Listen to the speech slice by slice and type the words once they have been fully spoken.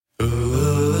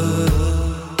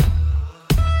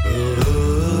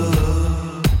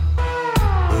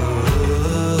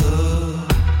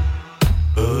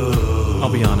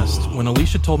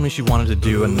Alicia told me she wanted to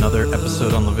do another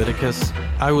episode on Leviticus,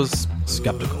 I was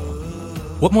skeptical.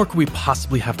 What more could we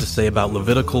possibly have to say about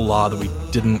Levitical law that we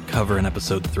didn't cover in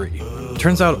episode 3?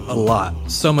 Turns out a lot,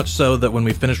 so much so that when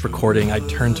we finished recording, I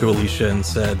turned to Alicia and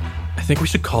said, I think we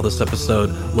should call this episode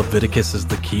Leviticus is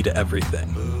the Key to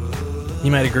Everything.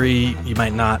 You might agree, you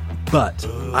might not, but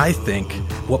I think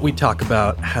what we talk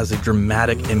about has a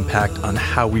dramatic impact on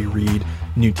how we read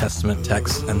New Testament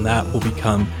texts, and that will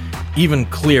become even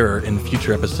clearer in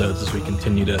future episodes as we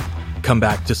continue to come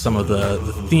back to some of the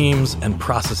themes and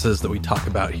processes that we talk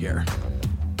about here.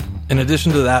 In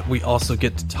addition to that, we also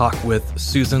get to talk with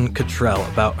Susan Cottrell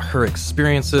about her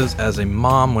experiences as a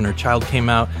mom when her child came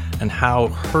out and how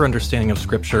her understanding of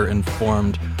Scripture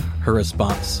informed her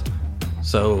response.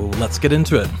 So let's get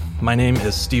into it. My name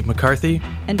is Steve McCarthy.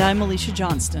 And I'm Alicia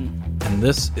Johnston. And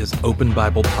this is Open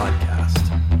Bible Podcast.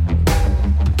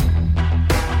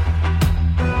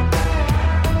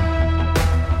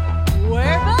 We're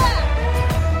back!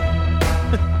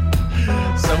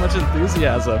 So much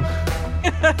enthusiasm.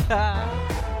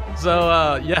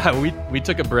 So, we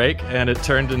took a break, and it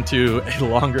turned into a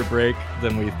longer break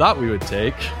than we thought we would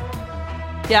take.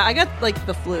 Yeah, I got,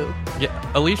 the flu.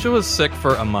 Yeah, Alicia was sick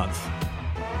for a month.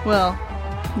 Well,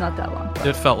 not that long.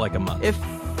 It felt like a month. It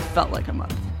felt like a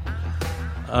month.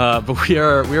 But we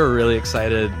are really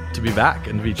excited to be back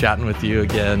and to be chatting with you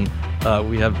again.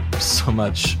 We have so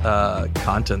much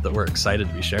content that we're excited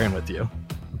to be sharing with you.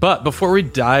 But before we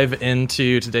dive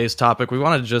into today's topic, we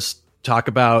want to just talk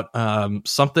about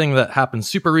something that happened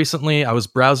super recently. I was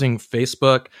browsing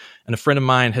Facebook, and a friend of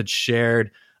mine had shared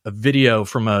a video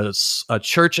from a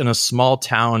church in a small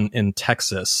town in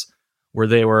Texas where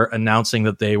they were announcing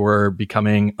that they were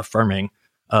becoming affirming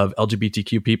of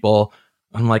LGBTQ people.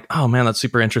 I'm like, oh man, that's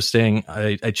super interesting.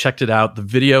 I checked it out. The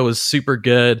video was super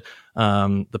good.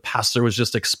 The pastor was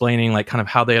just explaining kind of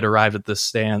how they had arrived at this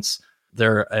stance.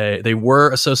 They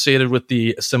were associated with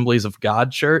the Assemblies of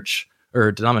God church,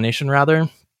 or denomination rather,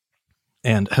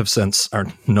 and have since are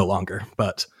no longer.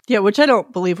 But yeah, which I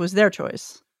don't believe was their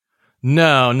choice.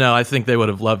 No, I think they would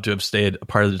have loved to have stayed a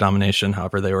part of the denomination.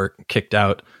 However, they were kicked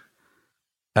out,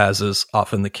 as is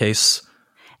often the case.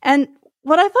 And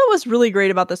what I thought was really great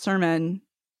about the sermon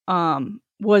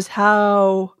was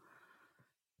how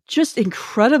just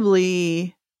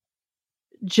incredibly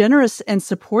generous and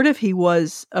supportive he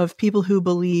was of people who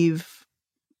believe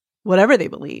whatever they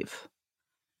believe,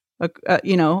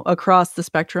 across the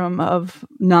spectrum of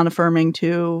non-affirming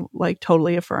to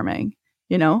totally affirming,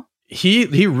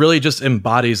 He really just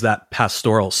embodies that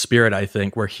pastoral spirit, I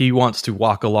think, where he wants to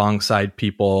walk alongside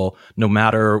people no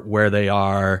matter where they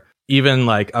are. Even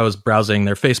I was browsing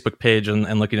their Facebook page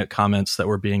and looking at comments that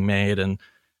were being made, and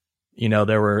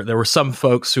there were some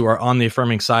folks who are on the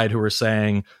affirming side who were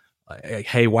saying,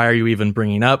 hey, why are you even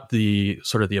bringing up the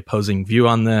sort of the opposing view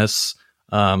on this?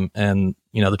 And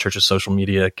the church's social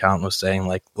media account was saying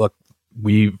look,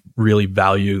 we really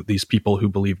value these people who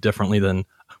believe differently than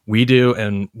we do,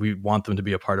 and we want them to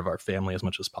be a part of our family as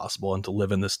much as possible and to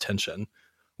live in this tension,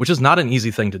 which is not an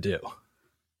easy thing to do.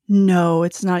 No,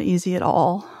 it's not easy at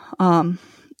all.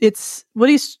 It's what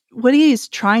he's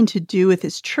trying to do with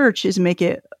his church is make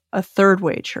it a third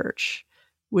way church,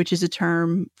 which is a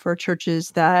term for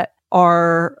churches that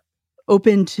are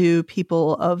open to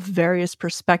people of various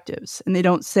perspectives. And they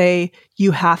don't say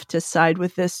you have to side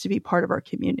with this to be part of our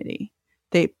community.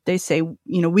 They say,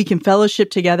 we can fellowship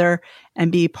together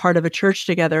and be part of a church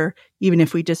together, even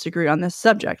if we disagree on this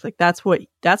subject. That's what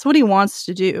he wants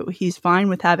to do. He's fine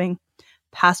with having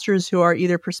pastors who are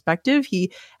either perspective.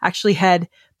 He actually had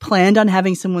planned on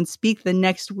having someone speak the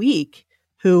next week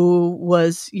who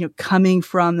was, coming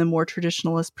from the more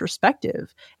traditionalist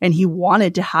perspective. And he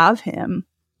wanted to have him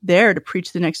there to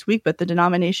preach the next week, but the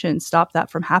denomination stopped that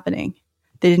from happening.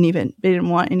 They didn't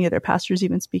want any other pastors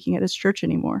even speaking at his church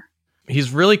anymore.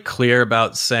 He's really clear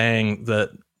about saying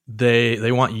that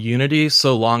they want unity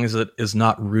so long as it is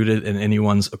not rooted in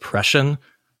anyone's oppression,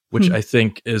 which I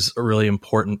think is a really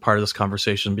important part of this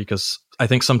conversation, because I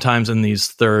think sometimes in these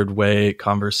third way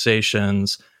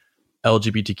conversations,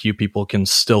 LGBTQ people can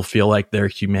still feel like their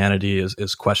humanity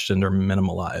is questioned or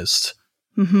minimalized.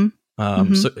 Mm-hmm.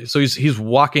 So he's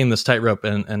walking this tightrope,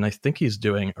 and I think he's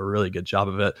doing a really good job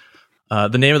of it.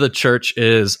 The name of the church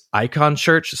is Icon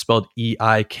Church, spelled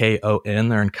E-I-K-O-N.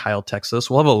 They're in Kyle, Texas.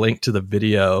 We'll have a link to the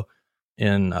video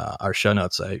in our show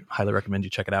notes. I highly recommend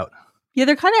you check it out. Yeah,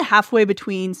 they're kind of halfway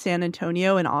between San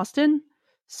Antonio and Austin.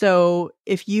 So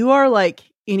if you are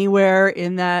anywhere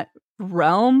in that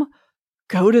realm,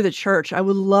 go to the church. I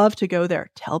would love to go there.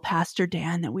 Tell Pastor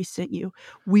Dan that we sent you.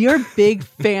 We are big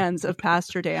fans of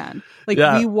Pastor Dan. We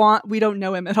don't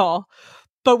know him at all,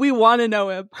 But we want to know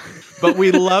him. But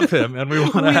we love him, and we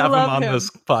want to have him love on him. this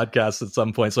podcast at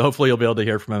some point. So hopefully you'll be able to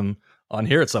hear from him on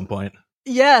here at some point.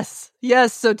 Yes.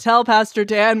 So tell Pastor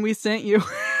Dan we sent you.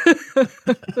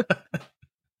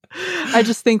 I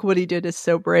just think what he did is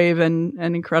so brave and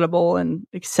incredible and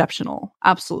exceptional.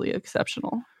 Absolutely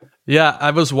exceptional. Yeah,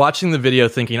 I was watching the video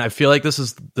thinking, I feel like this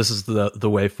is the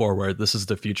way forward. This is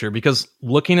the future. Because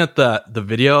looking at the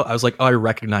video, I was like, oh, I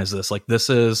recognize this. Like this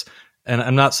is, and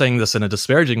I'm not saying this in a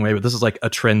disparaging way, but this is like a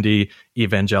trendy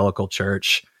evangelical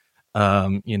church.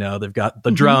 They've got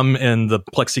the drum in the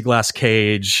plexiglass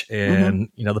cage and,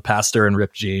 the pastor in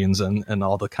ripped jeans and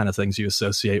all the kind of things you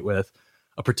associate with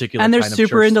a particular and they're kind of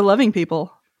super church. into loving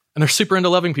people. And they're super into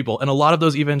loving people. And a lot of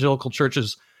those evangelical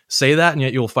churches say that, and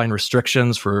yet you'll find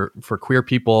restrictions for queer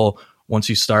people once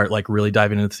you start like really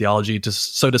diving into theology.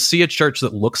 So to see a church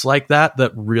that looks like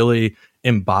that really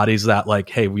embodies that, like,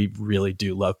 hey, we really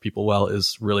do love people well,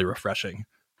 is really refreshing.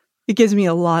 It gives me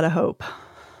a lot of hope.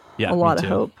 Yeah, a lot of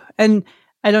hope. And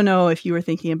I don't know if you were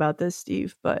thinking about this,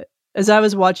 Steve, but as I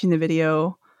was watching the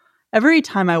video, every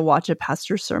time I watch a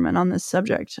pastor's sermon on this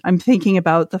subject, I'm thinking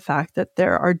about the fact that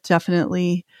there are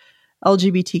definitely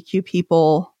LGBTQ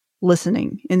people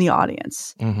listening in the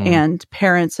audience and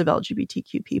parents of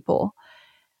LGBTQ people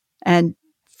and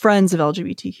friends of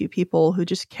LGBTQ people who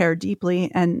just care deeply.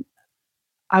 And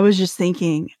I was just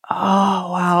thinking, oh,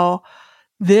 wow,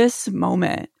 this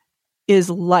moment is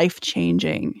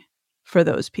life-changing for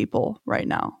those people right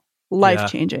now.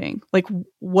 Life-changing. Like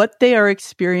what they are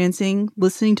experiencing,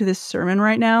 listening to this sermon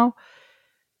right now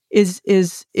is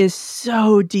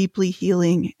so deeply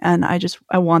healing. And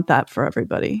I want that for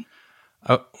everybody.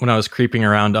 When I was creeping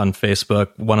around on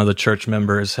Facebook, one of the church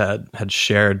members had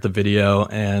shared the video,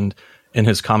 and in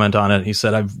his comment on it, he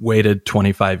said, I've waited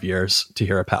 25 years to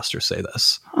hear a pastor say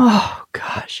this. Oh,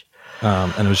 gosh.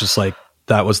 And it was just like,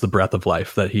 that was the breath of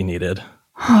life that he needed.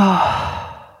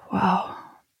 Wow.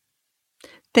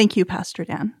 Thank you, Pastor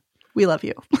Dan. We love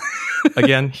you.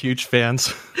 Again, huge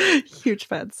fans. Huge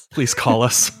fans. Please call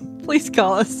us. Please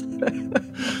call us.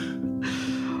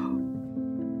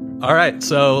 All right,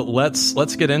 so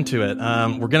let's get into it.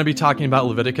 We're going to be talking about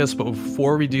Leviticus, but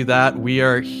before we do that, we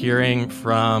are hearing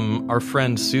from our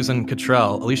friend Susan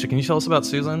Cottrell. Alicia, can you tell us about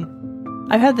Susan?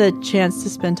 I've had the chance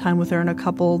to spend time with her on a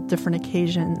couple different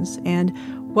occasions, and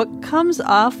what comes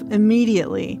off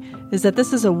immediately is that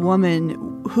this is a woman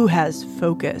who has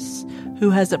focus, who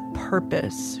has a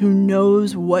purpose, who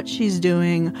knows what she's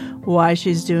doing, why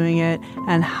she's doing it,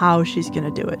 and how she's going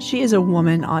to do it. She is a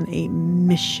woman on a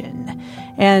mission,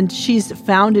 and she's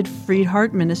founded Freed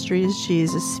Heart Ministries.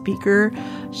 She's a speaker.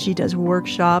 She does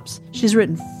workshops. She's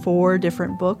written 4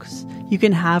 different books. You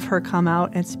can have her come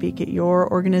out and speak at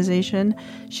your organization.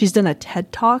 She's done a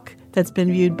TED Talk that's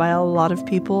been viewed by a lot of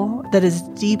people that is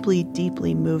deeply,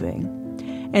 deeply moving.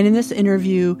 And in this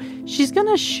interview, she's going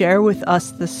to share with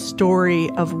us the story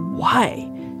of why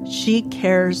she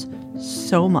cares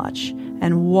so much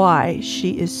and why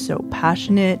she is so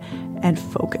passionate and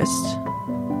focused.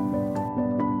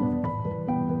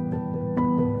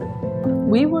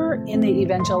 We were in the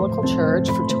evangelical church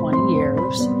for 20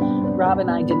 years. Rob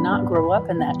and I did not grow up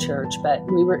in that church, but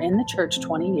we were in the church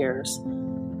 20 years.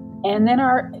 And then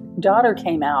our daughter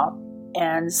came out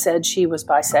and said she was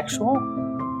bisexual,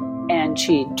 and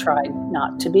she'd tried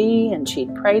not to be, and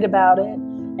she'd prayed about it,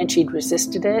 and she'd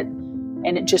resisted it,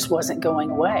 and it just wasn't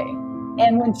going away.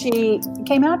 And when she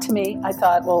came out to me, I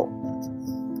thought, well,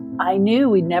 I knew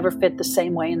we'd never fit the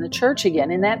same way in the church again.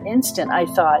 In that instant, I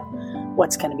thought,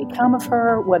 what's going to become of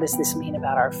her? What does this mean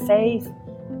about our faith?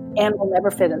 And we'll never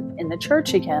fit in the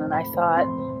church again. And I thought,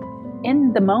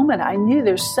 in the moment, I knew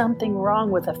there's something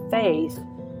wrong with a faith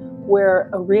where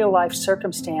a real life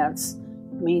circumstance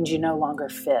means you no longer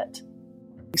fit.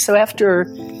 So after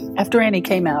Annie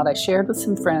came out, I shared with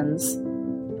some friends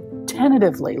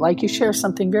tentatively, like you share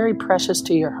something very precious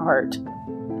to your heart.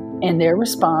 And their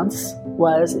response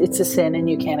was, it's a sin and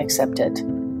you can't accept it.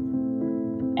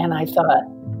 And I thought,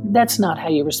 that's not how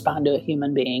you respond to a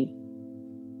human being.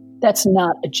 That's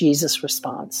not a Jesus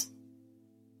response.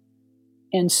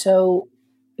 And so,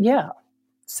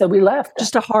 so we left.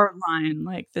 Just a hard line,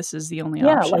 like this is the only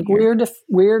option. Yeah, like here.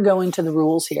 we're going to the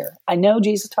rules here. I know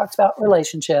Jesus talks about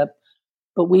relationship,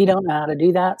 but we don't know how to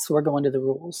do that, so we're going to the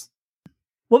rules.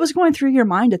 What was going through your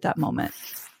mind at that moment?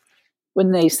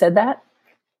 When they said that,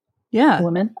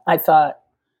 women, I thought,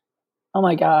 oh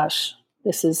my gosh,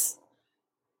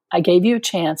 I gave you a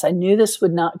chance. I knew this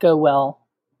would not go well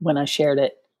when I shared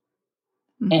it,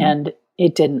 and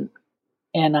it didn't.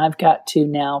 And I've got to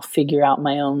now figure out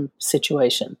my own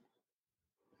situation.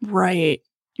 Right.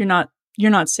 You're not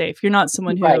you're not safe. You're not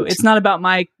someone who, Right. it's not about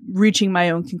my reaching my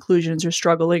own conclusions or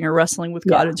struggling or wrestling with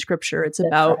God Yeah. in scripture. It's That's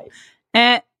about,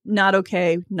 right. not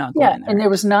okay, not going Yeah. there. And there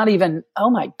was not even, oh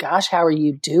my gosh, how are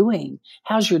you doing?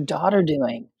 How's your daughter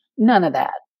doing? None of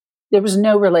that. There was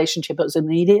no relationship. It was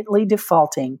immediately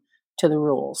defaulting to the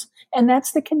rules. And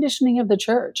that's the conditioning of the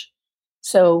church.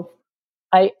 So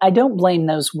I don't blame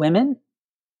those women,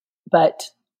 but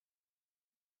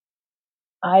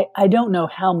I don't know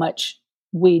how much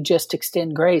we just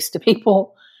extend grace to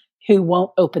people who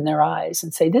won't open their eyes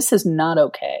and say, this is not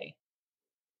okay.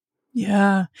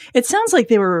 Yeah. It sounds like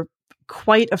they were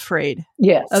quite afraid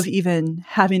Yes. of even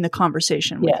having the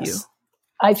conversation with you. Yes.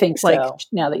 I think Like- so,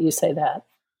 now that you say that.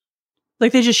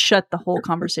 Like they just shut the whole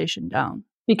conversation down.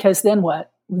 Because then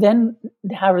what? Then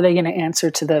how are they going to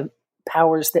answer to the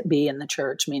powers that be in the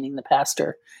church, meaning the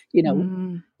pastor? You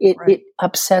know, Right. it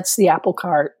upsets the apple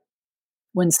cart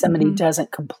when somebody Mhm.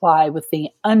 doesn't comply with the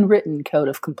unwritten code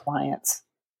of compliance.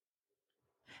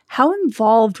 How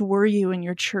involved were you in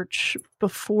your church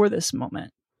before this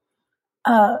moment?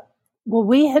 Well,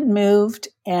 we had moved,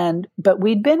 but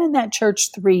we'd been in that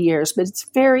church 3 years. But it's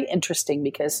very interesting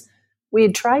because we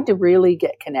had tried to really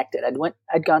get connected.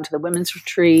 I'd gone to the women's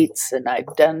retreats, and I'd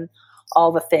done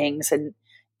all the things, and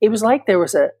it was like there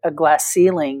was a glass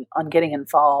ceiling on getting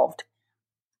involved.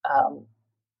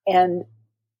 And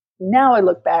now I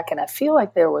look back, and I feel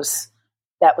like that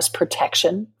was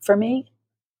protection for me,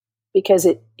 because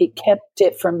it kept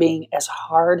it from being as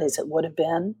hard as it would have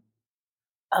been.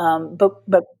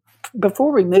 But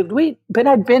before we moved, but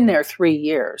I'd been there 3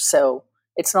 years, so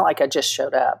it's not like I just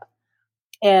showed up.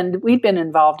 And we'd been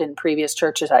involved in previous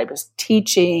churches. I was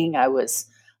teaching, I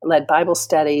led Bible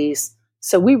studies,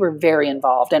 so we were very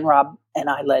involved. And Rob and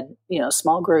I led,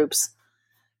 small groups.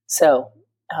 So,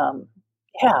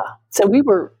 so we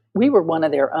were one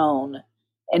of their own,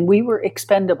 and we were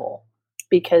expendable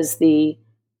because the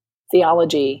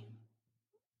theology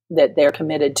that they're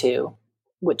committed to,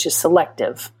 which is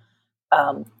selective,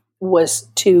 was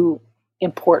too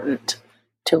important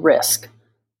to risk.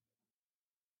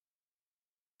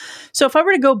 So if I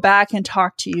were to go back and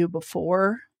talk to you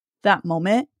before that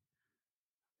moment,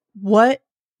 what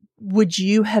would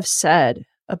you have said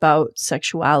about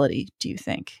sexuality, do you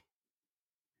think?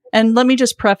 And let me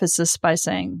just preface this by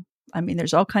saying,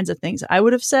 there's all kinds of things I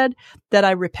would have said that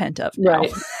I repent of now.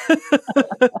 Right.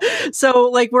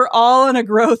 So we're all on a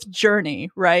growth journey,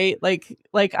 right?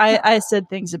 I said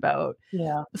things about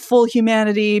full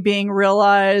humanity being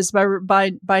realized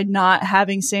by not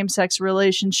having same-sex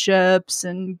relationships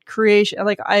and creation.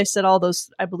 I said all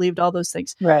those, I believed all those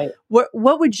things. Right.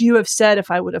 What would you have said if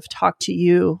I would have talked to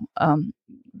you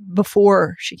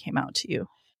before she came out to you?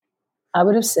 I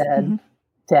would have said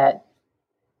that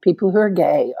people who are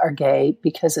gay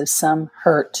because of some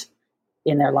hurt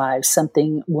in their lives,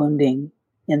 something wounding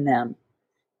in them.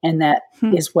 And that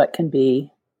is what can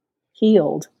be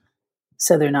healed,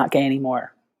 so they're not gay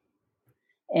anymore.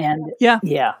 And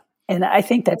and I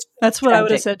think that's what tragic. I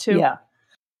would have said too. Yeah.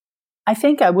 I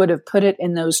think I would have put it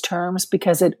in those terms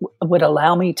because it would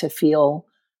allow me to feel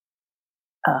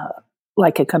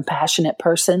like a compassionate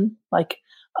person. Like,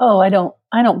 oh, I don't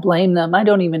blame them. I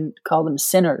don't even call them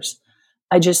sinners.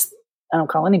 I don't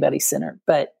call anybody sinner,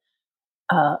 but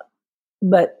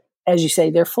as you say,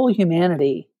 their full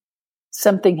humanity,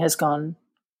 something has gone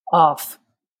off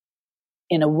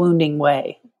in a wounding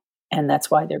way, and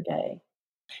that's why they're gay.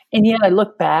 And yet I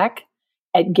look back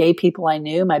at gay people I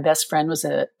knew. My best friend was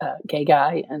a gay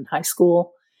guy in high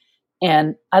school,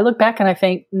 and I look back and I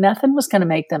think nothing was going to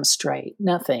make them straight.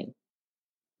 Nothing.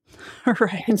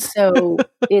 Right. And so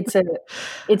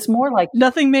it's more like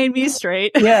nothing made me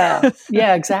straight. Yeah,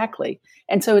 exactly.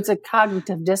 And so it's a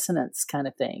cognitive dissonance kind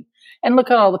of thing. And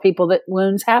look at all the people that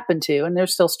wounds happen to, and they're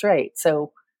still straight.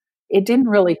 So it didn't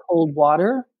really hold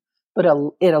water, but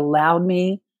it allowed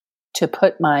me to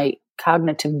put my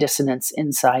cognitive dissonance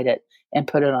inside it and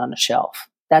put it on a shelf.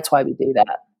 That's why we do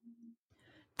that.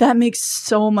 That makes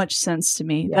so much sense to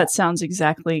me. Yeah. That sounds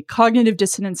exactly. Cognitive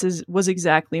dissonance was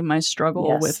exactly my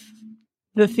struggle with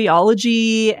the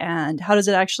theology and how does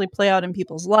it actually play out in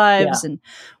people's lives and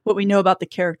what we know about the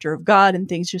character of God, and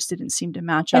things just didn't seem to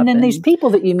match up. And then these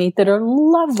people that you meet that are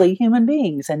lovely human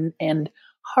beings and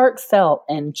heartfelt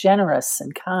and generous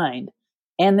and kind,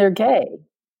 and they're gay.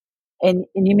 And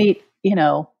you meet,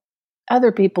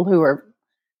 other people who are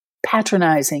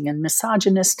patronizing and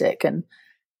misogynistic and,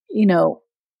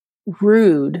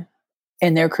 rude,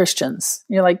 and they're Christians.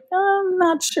 You're like, I'm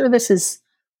not sure this is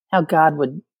how God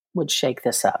would shake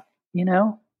this up,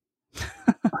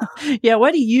 Yeah,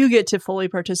 why do you get to fully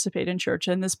participate in church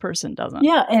and this person doesn't?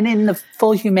 Yeah, and in the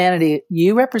full humanity,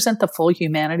 you represent the full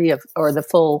humanity of, or the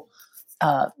full,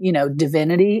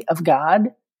 divinity of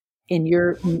God in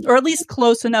your, Or at least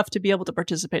close enough to be able to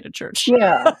participate in church.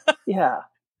 yeah, yeah.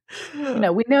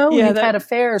 We know Yeah, you've had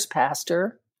affairs,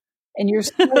 Pastor, and you're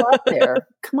still up there.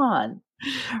 Come on.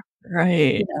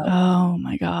 Right. Oh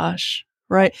my gosh.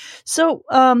 Right. So,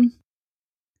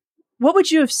 what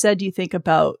would you have said, do you think,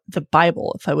 about the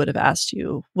Bible if I would have asked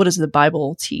you, what does the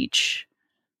Bible teach?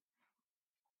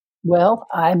 Well,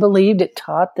 I believed it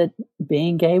taught that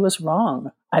being gay was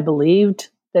wrong. I believed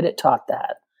that it taught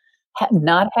that.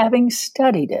 Not having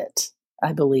studied it,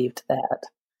 I believed that.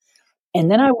 And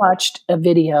then I watched a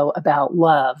video about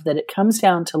love, that it comes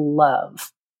down to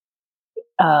love,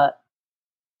 and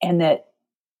that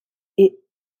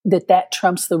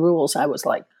trumps the rules. I was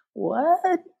like,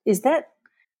 what is that?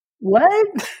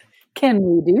 What? Can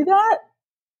we do that?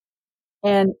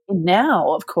 And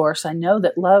now, of course, I know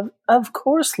that love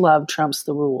trumps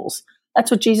the rules.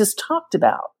 That's what Jesus talked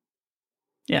about.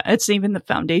 Yeah, it's even the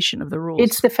foundation of the rules.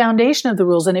 It's the foundation of the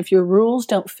rules. And if your rules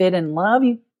don't fit in love,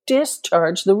 you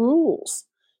discharge the rules.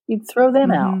 You throw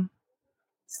them out.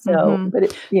 So,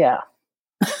 but yeah.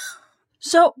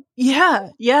 So,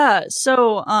 yeah.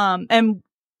 So, and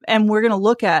we're going to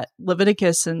look at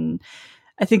Leviticus, and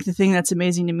I think the thing that's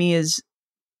amazing to me is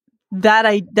that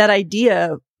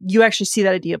idea. You actually see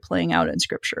that idea playing out in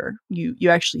Scripture.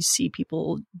 You actually see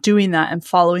people doing that and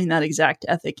following that exact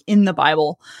ethic in the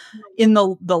Bible, in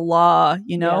the law.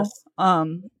 Yes.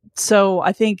 So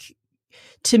I think,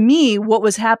 to me, what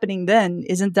was happening then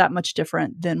isn't that much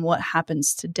different than what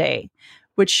happens today.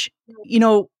 Which,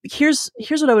 here's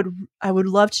what I would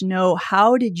love to know.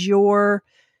 How did your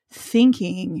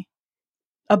thinking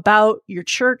about your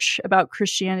church, about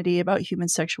Christianity, about human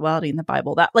sexuality in the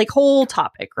Bible, that like whole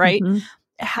topic, right? Mm-hmm.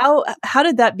 How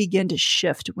did that begin to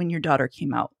shift when your daughter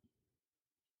came out?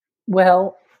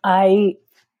 Well, I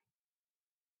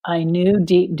knew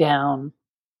deep down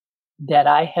that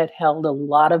I had held a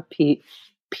lot of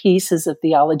pieces of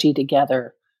theology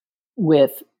together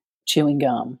with chewing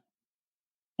gum,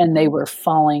 and they were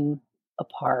falling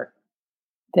apart.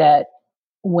 That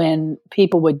when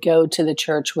people would go to the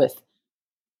church with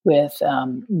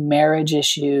marriage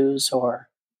issues or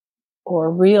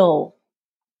real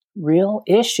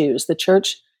issues, the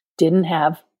church didn't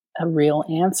have a real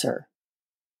answer.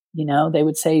 They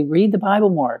would say, read the Bible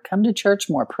more, come to church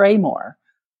more, pray more,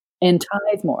 and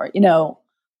tithe more.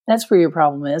 That's where your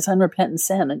problem is, unrepentant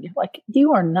sin. And you're like,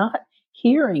 you are not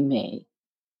hearing me.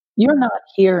 You're not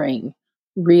hearing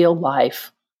real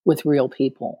life with real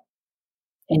people.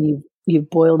 And you've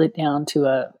boiled it down to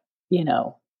a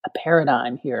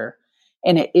paradigm here.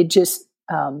 And it just,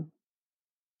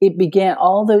 it began,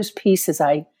 all those pieces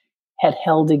I had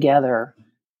held together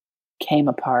came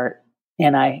apart,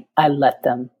 and I let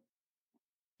them.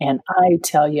 And I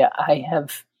tell you, I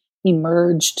have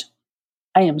emerged.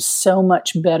 I am so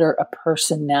much better a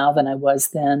person now than I was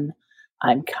then.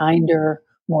 I'm kinder,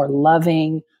 more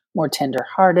loving, more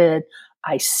tenderhearted.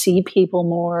 I see people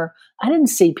more. I didn't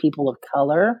see people of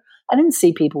color. I didn't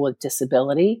see people with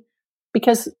disability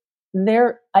because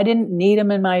I didn't need them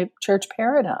in my church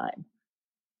paradigm.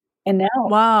 And now,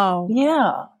 wow.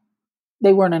 Yeah,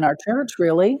 they weren't in our church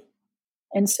really.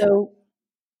 And so,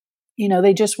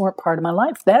 they just weren't part of my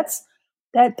life.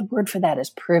 The word for that is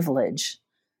privilege.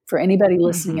 For anybody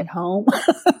listening at home,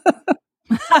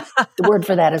 the word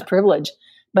for that is privilege.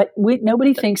 But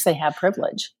nobody thinks they have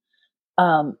privilege.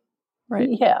 Right.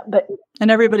 Yeah.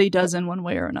 And everybody does in one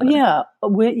way or another. Yeah.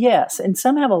 Yes. And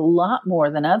some have a lot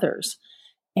more than others.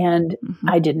 And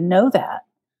I didn't know that.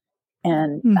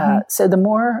 And so the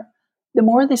more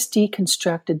this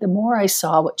deconstructed, the more I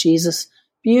saw what Jesus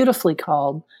beautifully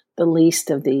called the least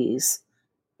of these,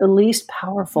 the least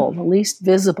powerful, the least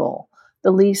visible,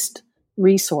 the least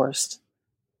resourced.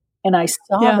 And I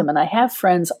saw them, and I have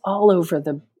friends all over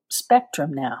the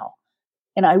spectrum now,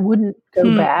 and I wouldn't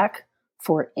go back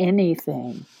for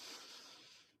anything.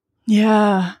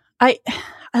 Yeah. I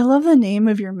love the name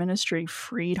of your ministry,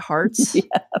 Freed Hearts. Yeah.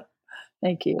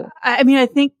 Thank you. I mean,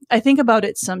 I think about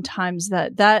it sometimes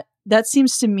that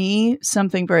seems to me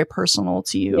something very personal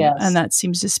to you. Yes. And that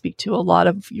seems to speak to a lot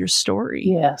of your story.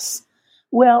 Yes.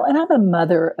 Well, and I'm a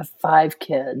mother of 5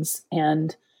 kids,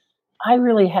 and I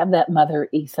really have that mother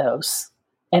ethos,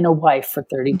 and a wife for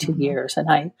 32 years. And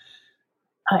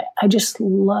I just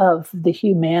love the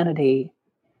humanity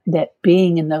that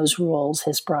being in those roles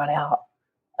has brought out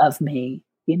of me.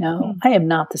 I am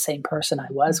not the same person I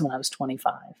was when I was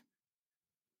 25.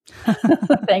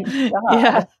 Thank God.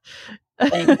 Yeah.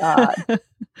 Thank God.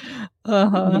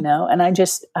 And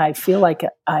I feel like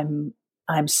I'm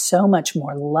so much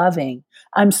more loving.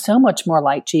 I'm so much more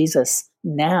like Jesus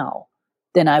now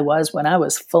than I was when I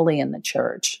was fully in the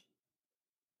church.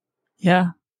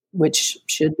 Yeah. Which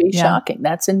should be shocking.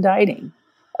 That's indicting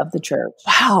of the church.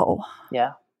 Wow.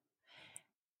 Yeah.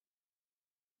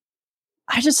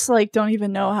 I just don't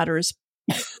even know how to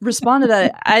respond to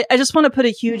that. I just want to put a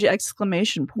huge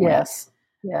exclamation point. Yes.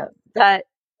 Yeah. That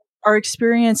our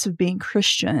experience of being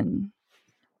Christian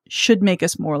should make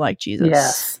us more like Jesus.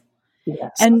 Yes.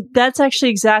 Yes. And that's actually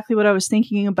exactly what I was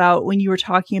thinking about when you were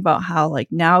talking about how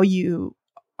now you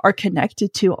are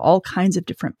connected to all kinds of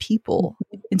different people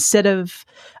instead of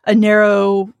a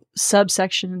narrow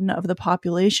subsection of the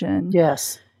population.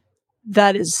 Yes.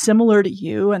 That is similar to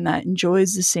you and that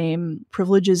enjoys the same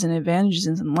privileges and advantages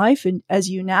in life. And as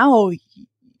you now,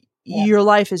 your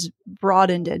life is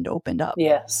broadened and opened up.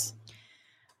 Yes.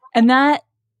 And that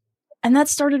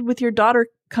started with your daughter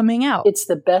coming out. It's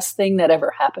the best thing that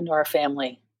ever happened to our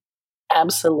family.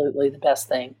 Absolutely the best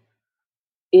thing.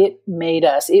 It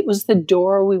was the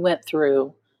door we went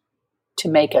through to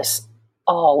make us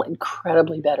all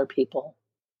incredibly better people.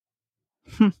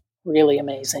 Really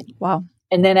amazing. Wow.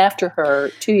 And then after her,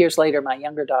 2 years later, my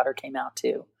younger daughter came out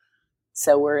too.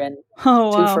 So we're in 2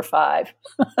 for 5.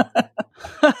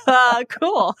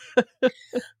 Cool.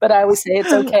 But I always say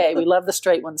it's okay. We love the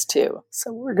straight ones too.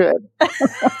 So we're good.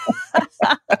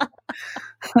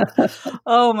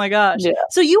 Oh my gosh. Yeah.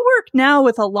 So you work now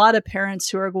with a lot of parents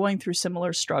who are going through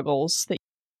similar struggles.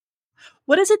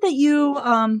 What is it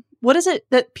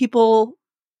that people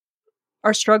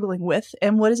are struggling with?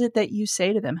 And what is it that you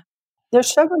say to them? They're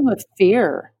struggling with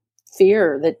fear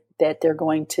that they're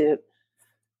going to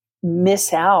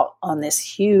miss out on this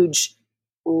huge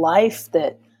life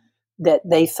that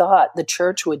they thought the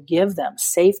church would give them,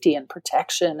 safety and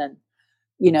protection and,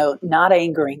 not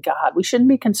angering God. We shouldn't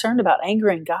be concerned about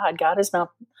angering God. God is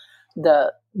not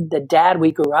the dad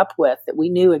we grew up with that we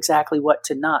knew exactly what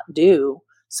to not do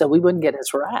so we wouldn't get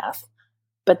his wrath.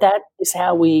 But that is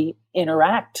how we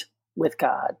interact with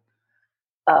God.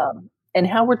 And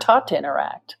how we're taught to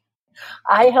interact.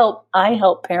 I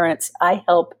help parents. I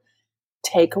help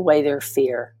take away their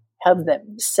fear, have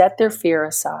them set their fear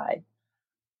aside.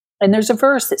 And there's a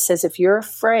verse that says, if you're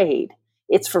afraid,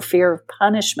 it's for fear of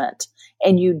punishment,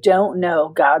 and you don't know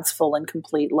God's full and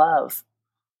complete love.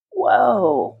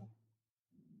 Whoa.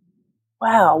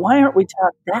 Wow. Why aren't we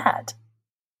taught that?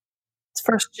 It's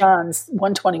 1 John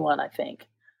 1:21, I think.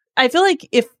 I feel like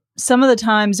if some of the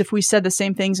times if we said the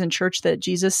same things in church that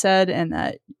Jesus said and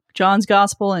that John's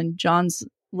gospel and John's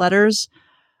letters,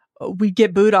 we'd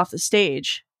get booed off the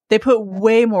stage. They put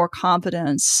way more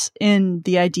confidence in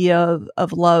the idea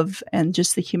of love and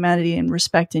just the humanity and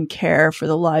respect and care for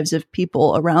the lives of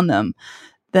people around them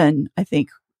than I think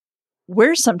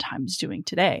we're sometimes doing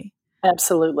today.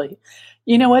 Absolutely.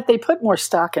 You know what? They put more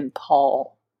stock in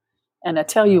Paul. And I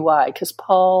tell you why, because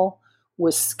Paul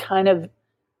was kind of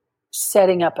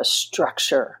setting up a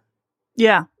structure.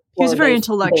 Yeah. He was very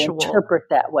intellectual. They interpret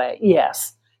that way.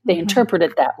 Yes. They interpret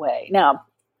it that way. Now,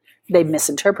 they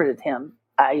misinterpreted him.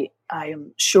 I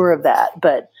am sure of that.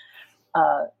 But,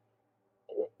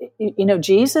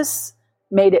 Jesus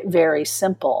made it very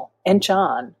simple. And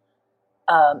John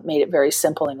made it very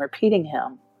simple in repeating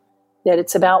him. That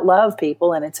it's about love,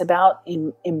 people, and it's about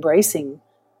embracing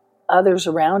others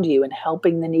around you and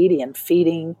helping the needy and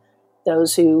feeding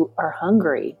those who are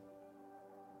hungry.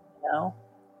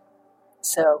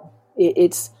 So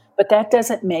but that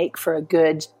doesn't make for a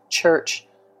good church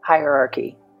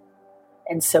hierarchy.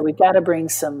 And so we've got to bring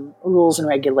some rules and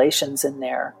regulations in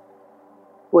there,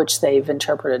 which they've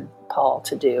interpreted Paul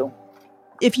to do.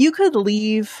 If you could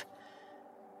leave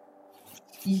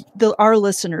our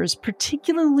listeners,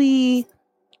 particularly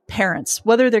parents,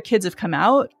 whether their kids have come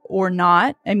out or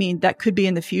not, I mean, that could be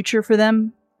in the future for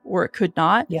them or it could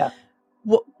not. Yeah.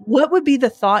 What would be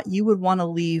the thought you would want to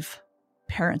leave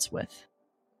parents with?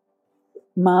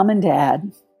 Mom and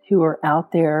dad who are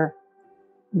out there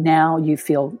now, you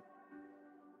feel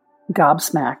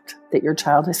gobsmacked that your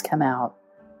child has come out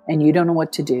and you don't know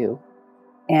what to do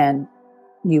and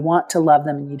you want to love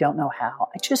them and you don't know how.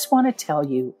 I just want to tell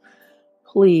you,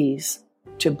 please,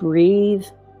 to breathe,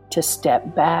 to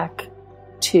step back,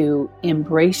 to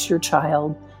embrace your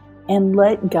child and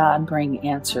let God bring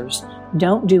answers.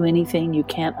 Don't do anything you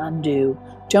can't undo.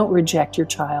 Don't reject your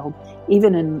child,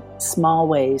 even in small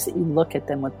ways that you look at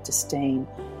them with disdain.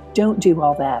 Don't do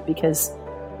all that because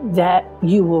that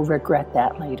you will regret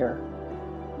that later.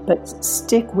 But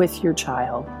stick with your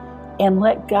child and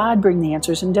let God bring the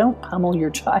answers, and don't pummel your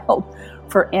child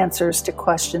for answers to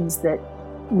questions that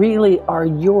really are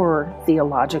your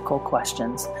theological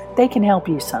questions. They can help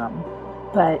you some,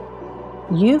 but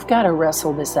you've got to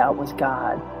wrestle this out with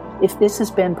God. If this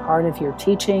has been part of your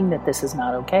teaching that this is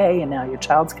not okay, and now your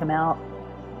child's come out,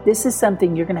 this is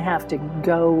something you're going to have to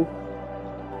go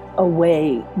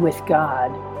away with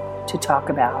God to talk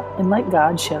about and let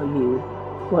God show you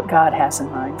what God has in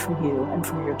mind for you and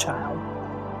for your child.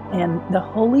 And the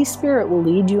Holy Spirit will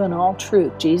lead you in all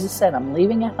truth. Jesus said, I'm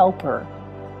leaving a helper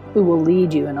who will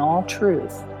lead you in all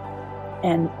truth.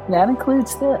 And that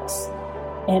includes this.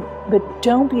 But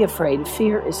don't be afraid.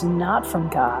 Fear is not from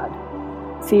God.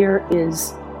 Fear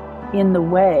is in the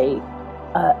way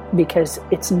because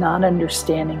it's not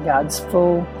understanding God's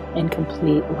full and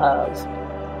complete love.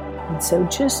 And so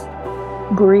just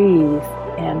breathe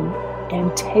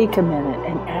and take a minute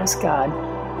and ask God,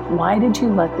 why did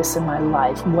you let this in my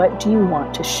life? What do you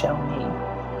want to show me?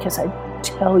 Because I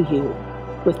tell you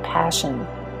with passion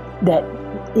that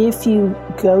if you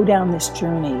go down this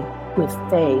journey with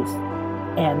faith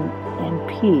and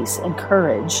peace and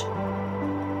courage,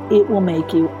 it will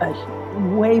make you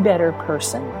a way better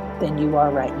person than you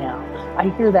are right now. I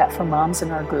hear that from moms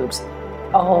in our groups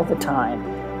all the time.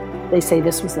 They say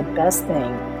this was the best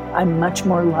thing. I'm much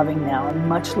more loving now. I'm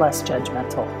much less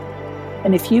judgmental.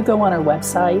 And if you go on our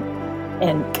website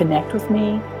and connect with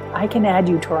me, I can add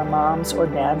you to our moms or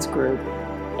dads group,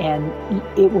 and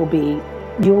you'll be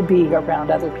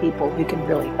around other people who can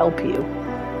really help you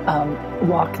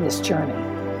walk this journey.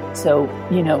 So,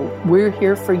 we're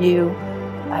here for you.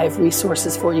 I have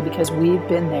resources for you because we've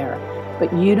been there.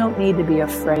 But you don't need to be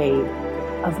afraid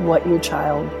of what your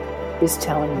child is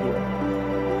telling you.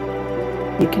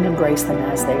 You can embrace them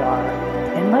as they are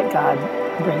and let God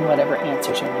bring whatever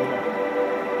answers you need.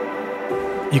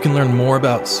 You can learn more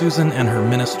about Susan and her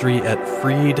ministry at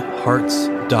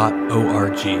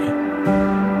freedhearts.org.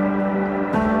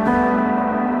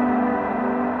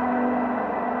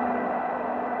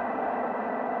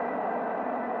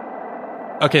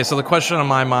 Okay, so the question on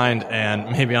my mind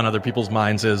and maybe on other people's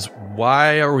minds is,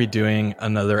 why are we doing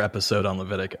another episode on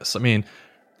Leviticus? I mean,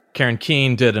 Karen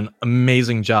Keene did an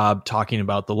amazing job talking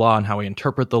about the law and how we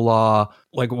interpret the law.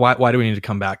 Like, why do we need to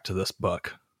come back to this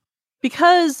book?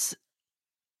 Because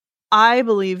I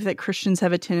believe that Christians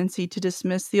have a tendency to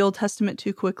dismiss the Old Testament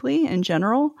too quickly in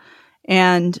general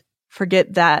and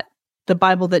forget that the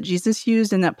Bible that Jesus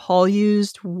used and that Paul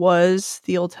used was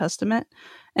the Old Testament.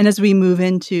 And as we move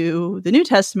into the New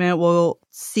Testament, we'll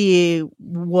see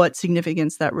what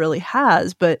significance that really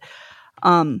has. But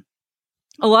a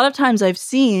lot of times I've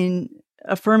seen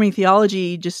affirming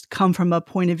theology just come from a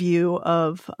point of view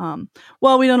of,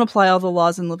 we don't apply all the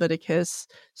laws in Leviticus,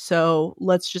 so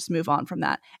let's just move on from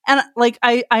that. And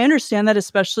I understand that,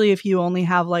 especially if you only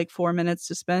have 4 minutes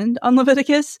to spend on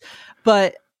Leviticus.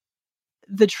 But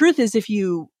the truth is, if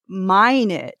you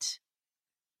mine it,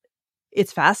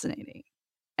 it's fascinating.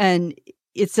 And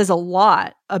it says a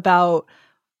lot about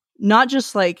not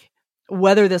just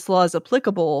whether this law is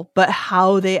applicable, but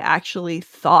how they actually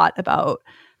thought about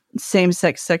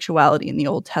same-sex sexuality in the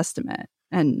Old Testament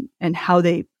and how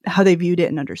they viewed it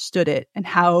and understood it, and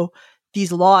how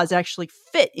these laws actually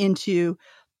fit into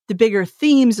the bigger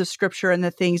themes of Scripture and the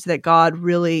things that God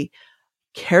really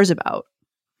cares about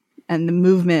and the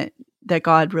movement that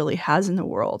God really has in the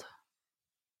world.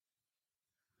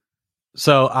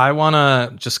 So I want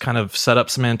to just kind of set up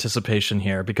some anticipation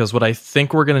here, because what I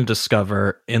think we're going to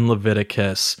discover in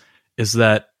Leviticus is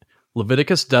that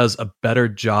Leviticus does a better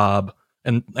job,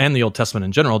 and the Old Testament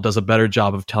in general does a better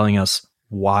job of telling us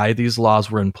why these laws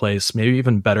were in place, maybe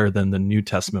even better than the New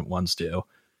Testament ones do.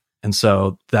 And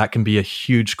so that can be a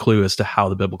huge clue as to how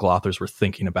the biblical authors were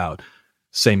thinking about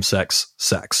same-sex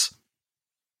sex.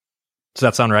 Does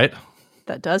that sound right?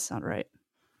 That does sound right.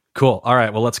 Cool. All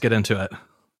right, well, let's get into it.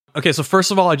 Okay, so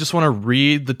first of all, I just want to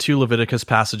read the two Leviticus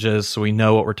passages so we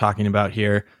know what we're talking about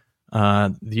here.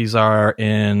 These are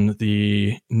in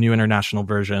the New International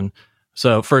Version.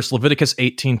 So first, Leviticus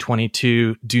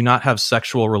 18:22, do not have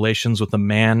sexual relations with a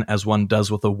man as one does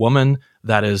with a woman.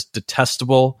 That is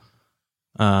detestable.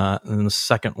 And then the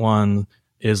second one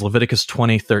is Leviticus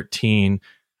 20:13.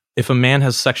 If a man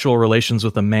has sexual relations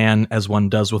with a man as one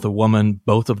does with a woman,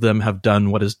 both of them have done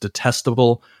what is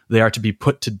detestable. They are to be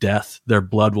put to death. Their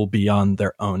blood will be on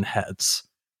their own heads.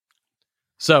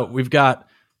 So we've got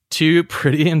two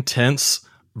pretty intense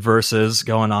verses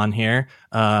going on here.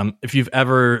 If you've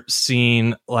ever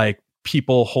seen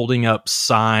people holding up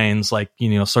signs,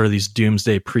 sort of these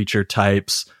doomsday preacher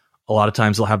types, a lot of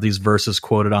times they'll have these verses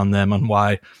quoted on them on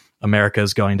why America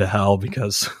is going to hell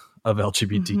because of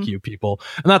LGBTQ people.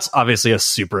 And that's obviously a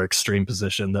super extreme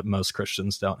position that most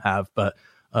Christians don't have. But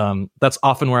That's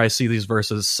often where I see these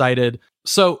verses cited.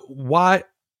 So why,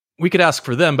 we could ask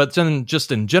for them, but then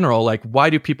just in general, like, why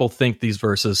do people think these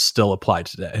verses still apply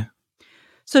today?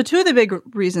 So two of the big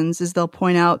reasons is they'll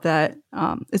point out that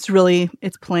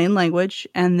it's plain language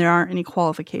and there aren't any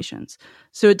qualifications.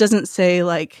 So it doesn't say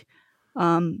like,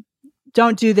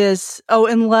 don't do this,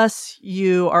 unless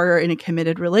you are in a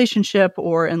committed relationship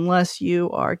or unless you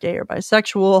are gay or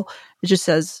bisexual. It just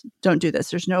says, don't do this.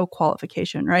 There's no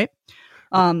qualification, right?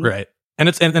 Right. And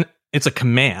it's a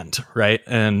command, right?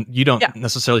 And you don't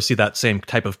necessarily see that same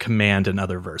type of command in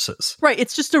other verses. Right.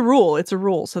 It's just a rule. It's a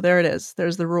rule. So there it is.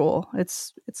 There's the rule.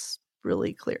 It's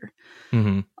really clear.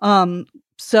 Mm-hmm.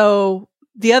 So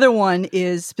the other one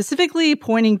is specifically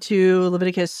pointing to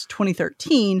Leviticus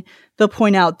 20:13. They'll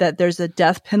point out that there's a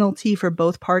death penalty for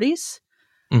both parties.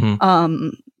 Mm-hmm.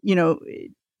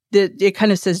 It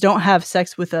kind of says don't have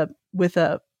sex with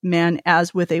a man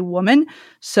as with a woman.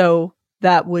 So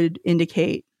that would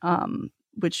indicate,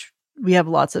 which we have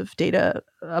lots of data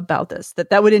about this,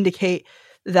 that would indicate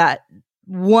that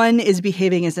one is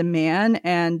behaving as a man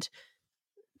and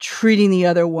treating the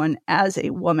other one as a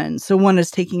woman. So one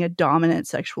is taking a dominant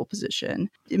sexual position.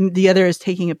 The other is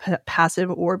taking a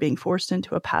passive or being forced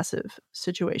into a passive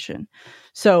situation.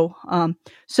 So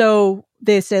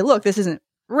they say, look, this isn't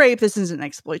rape. This isn't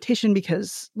exploitation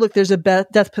because, look, there's a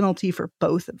death penalty for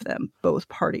both of them, both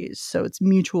parties. So it's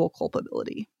mutual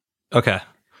culpability. Okay.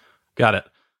 Got it.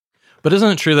 But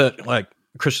isn't it true that like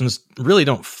Christians really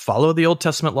don't follow the Old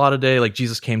Testament law today? Like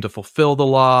Jesus came to fulfill the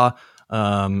law.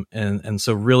 And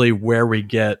so really where we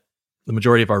get the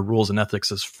majority of our rules and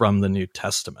ethics is from the New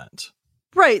Testament.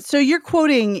 Right. So you're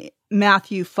quoting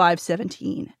Matthew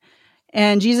 5:17.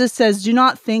 And Jesus says, do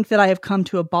not think that I have come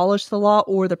to abolish the law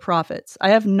or the prophets.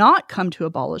 I have not come to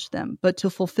abolish them, but to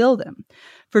fulfill them.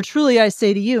 For truly I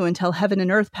say to you, until heaven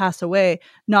and earth pass away,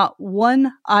 not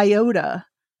one iota,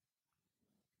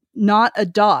 not a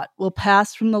dot will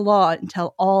pass from the law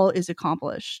until all is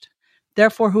accomplished.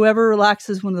 Therefore, whoever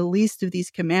relaxes one of the least of these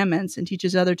commandments and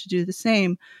teaches others to do the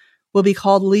same will be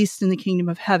called least in the kingdom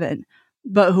of heaven.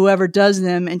 But whoever does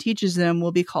them and teaches them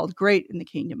will be called great in the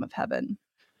kingdom of heaven.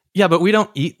 Yeah, but we don't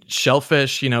eat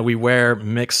shellfish. We wear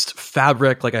mixed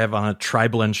fabric. Like I have on a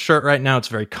tri-blend shirt right now. It's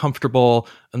very comfortable.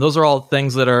 And those are all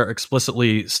things that are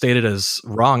explicitly stated as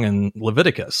wrong in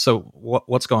Leviticus. So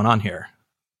what's going on here?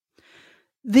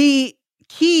 The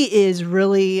key is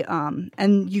really,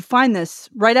 and you find this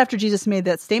right after Jesus made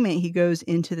that statement, he goes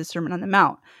into the Sermon on the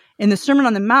Mount. In the Sermon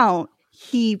on the Mount,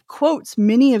 he quotes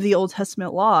many of the Old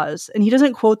Testament laws, and he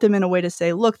doesn't quote them in a way to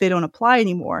say, look, they don't apply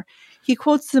anymore. He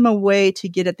quotes them a way to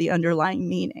get at the underlying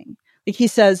meaning. Like he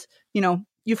says,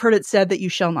 you've heard it said that you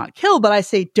shall not kill, but I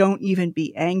say, don't even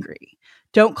be angry.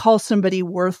 Don't call somebody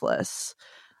worthless.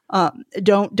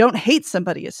 Don't hate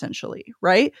somebody, essentially,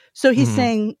 right? So he's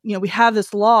saying, we have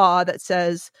this law that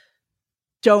says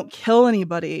don't kill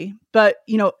anybody, but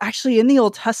actually in the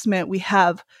Old Testament we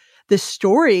have this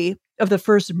story of the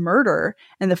first murder,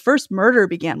 and the first murder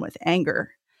began with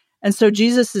anger. And so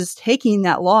Jesus is taking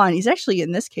that law, and he's actually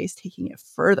in this case taking it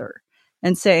further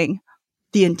and saying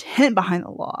the intent behind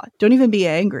the law, don't even be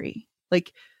angry,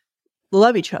 like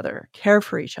love each other, care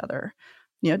for each other.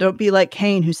 Don't be like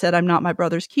Cain, who said, I'm not my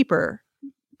brother's keeper.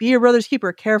 Be your brother's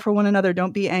keeper. Care for one another.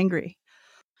 Don't be angry.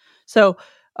 So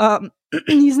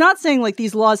he's not saying like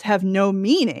these laws have no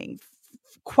meaning.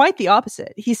 Quite the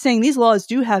opposite. He's saying these laws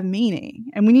do have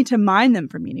meaning, and we need to mine them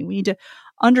for meaning. We need to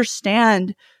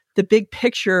understand the big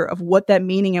picture of what that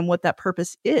meaning and what that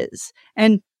purpose is.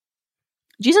 And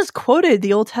Jesus quoted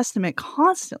the Old Testament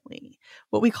constantly.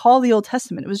 What we call the Old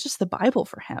Testament, it was just the Bible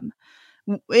for him.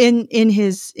 In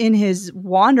his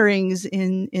wanderings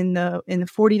in the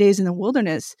 40 days in the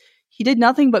wilderness, he did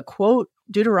nothing but quote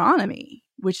Deuteronomy,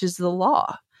 which is the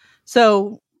law.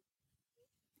 So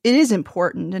it is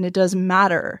important and it does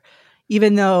matter,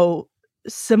 even though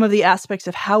some of the aspects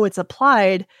of how it's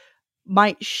applied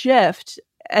might shift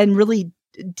and really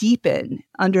deepen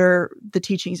under the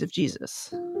teachings of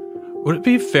Jesus. Would it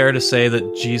be fair to say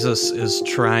that Jesus is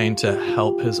trying to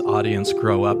help his audience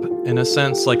grow up in a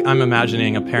sense? Like I'm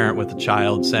imagining a parent with a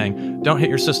child saying, don't hit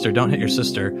your sister, don't hit your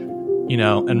sister,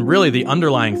 and really the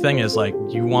underlying thing is like,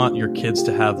 you want your kids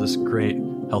to have this great,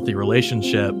 healthy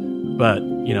relationship, but,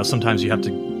 sometimes you have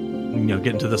to,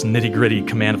 get into this nitty gritty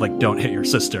command of like, don't hit your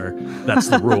sister. That's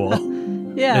the rule.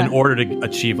 Yeah. In order to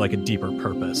achieve like a deeper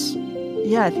purpose.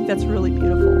 Yeah, I think that's really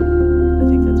beautiful. I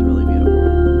think that's really beautiful.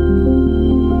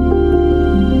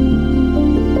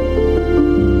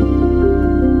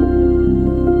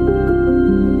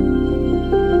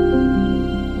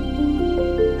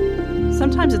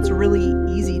 Sometimes it's really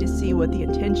easy to see what the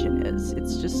intention is.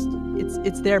 It's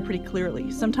it's there pretty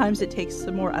clearly. Sometimes it takes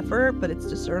some more effort, but it's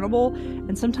discernible,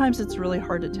 and sometimes it's really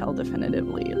hard to tell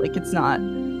definitively. Like it's not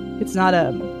a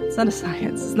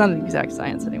science. It's not an exact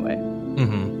science anyway.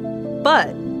 Mm-hmm.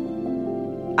 But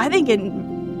I think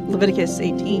in Leviticus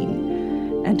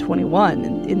 18 and 21,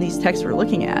 in these texts we're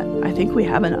looking at, I think we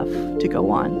have enough to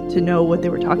go on to know what they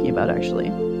were talking about actually.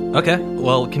 Okay.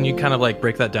 Well, can you kind of like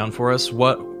break that down for us?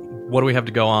 What do we have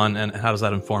to go on, and how does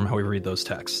that inform how we read those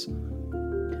texts?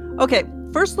 Okay,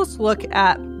 first let's look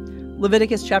at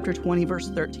Leviticus chapter 20, verse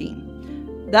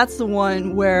 13. That's the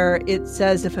one where it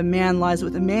says if a man lies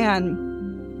with a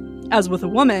man as with a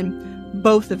woman,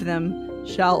 both of them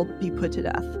shall be put to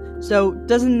death. So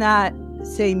doesn't that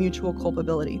say mutual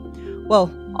culpability?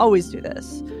 Well, always do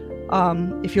this.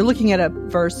 If you're looking at a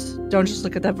verse, don't just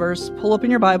look at that verse. Pull open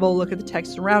your Bible, look at the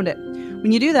text around it.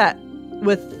 When you do that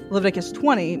with Leviticus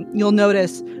 20, you'll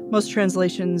notice most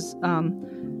translations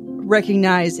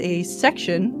recognize a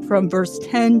section from verse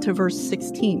 10 to verse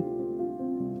 16.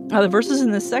 Now, the verses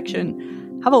in this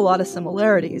section have a lot of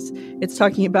similarities. It's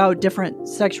talking about different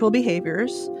sexual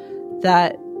behaviors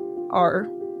that are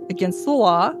against the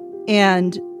law,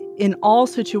 and in all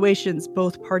situations,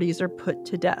 both parties are put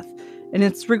to death. And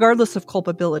it's regardless of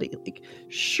culpability. Like,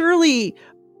 surely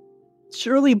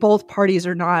both parties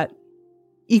are not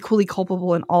equally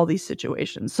culpable in all these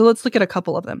situations. So let's look at a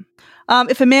couple of them.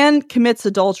 If a man commits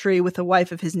adultery with the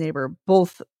wife of his neighbor,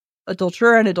 both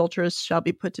adulterer and adulteress shall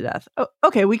be put to death. Oh,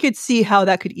 okay, we could see how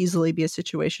that could easily be a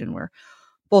situation where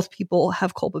both people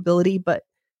have culpability, but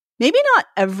maybe not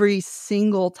every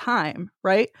single time,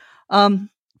 right?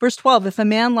 Verse 12, if a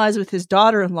man lies with his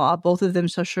daughter-in-law, both of them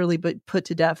shall surely be put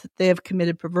to death. They have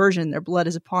committed perversion. Their blood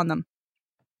is upon them.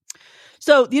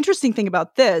 So the interesting thing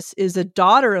about this is a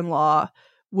daughter-in-law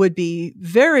would be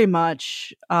very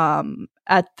much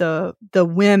at the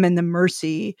whim and the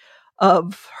mercy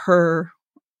of her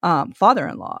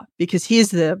father-in-law, because he's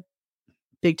the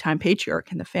big-time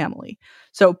patriarch in the family.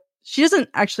 So she doesn't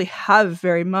actually have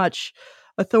very much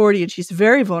authority, and she's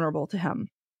very vulnerable to him.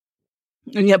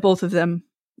 And yet both of them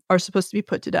are supposed to be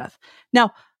put to death.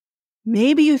 Now,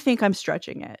 maybe you think I'm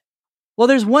stretching it. Well,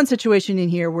 there's one situation in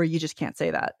here where you just can't say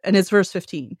that. And it's verse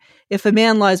 15. If a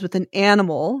man lies with an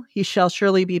animal, he shall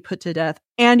surely be put to death,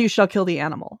 and you shall kill the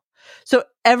animal. So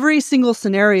every single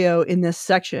scenario in this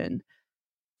section,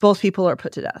 both people are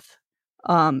put to death,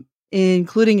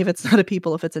 including if it's not a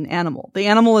people, if it's an animal. The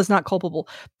animal is not culpable.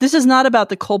 This is not about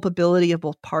the culpability of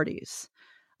both parties.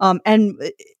 And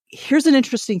here's an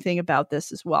interesting thing about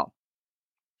this as well.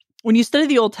 When you study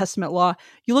the Old Testament law,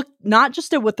 you look not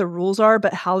just at what the rules are,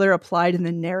 but how they're applied in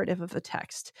the narrative of the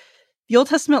text. The Old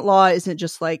Testament law isn't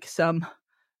just like some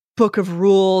book of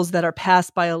rules that are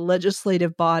passed by a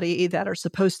legislative body that are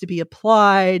supposed to be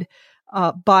applied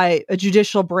by a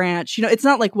judicial branch. You know, it's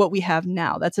not like what we have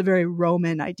now. That's a very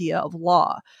Roman idea of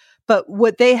law. But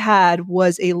what they had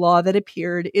was a law that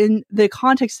appeared in the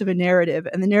context of a narrative,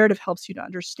 and the narrative helps you to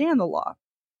understand the law.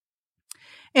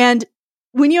 And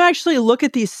when you actually look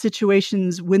at these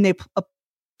situations, when they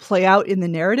play out in the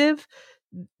narrative,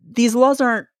 these laws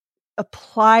aren't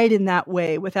applied in that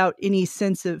way without any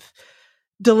sense of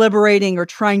deliberating or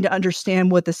trying to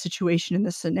understand what the situation in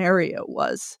the scenario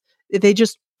was. They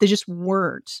just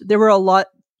weren't. There were a lot,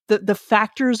 the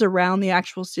factors around the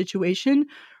actual situation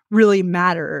really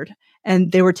mattered,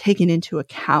 and they were taken into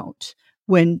account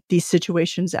when these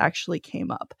situations actually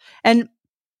came up. And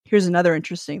here's another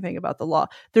interesting thing about the law.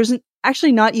 There's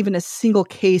actually not even a single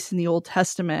case in the Old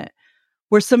Testament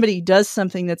where somebody does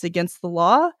something that's against the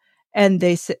law and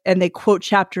they quote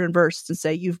chapter and verse and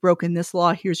say, you've broken this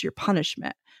law, here's your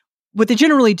punishment. What they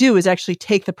generally do is actually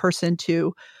take the person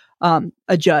to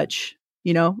a judge.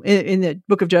 You know, in the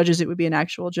book of Judges, it would be an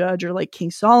actual judge, or like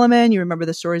King Solomon. You remember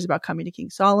the stories about coming to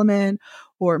King Solomon,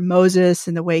 or Moses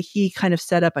and the way he kind of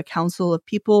set up a council of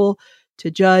people to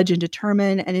judge and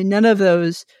determine. And in none of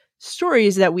those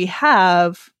stories that we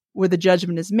have where the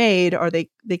judgment is made are they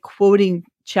quoting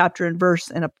chapter and verse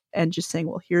and just saying,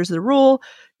 well, here's the rule,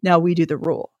 now we do the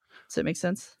rule. Does that make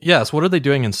sense? Yes. What are they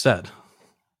doing instead?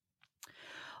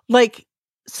 Like,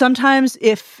 sometimes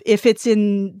if it's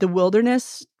in the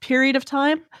wilderness period of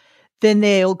time, then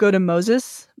they'll go to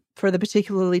Moses for the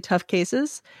particularly tough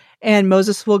cases, and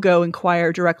Moses will go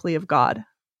inquire directly of God.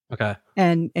 Okay.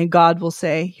 And God will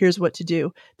say, here's what to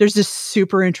do. There's this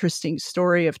super interesting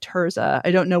story of Tirzah.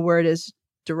 I don't know where it is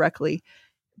directly,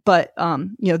 but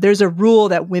there's a rule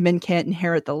that women can't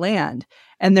inherit the land.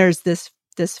 And there's this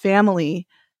family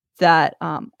that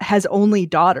has only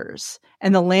daughters,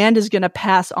 and the land is going to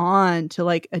pass on to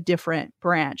like a different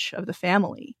branch of the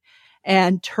family.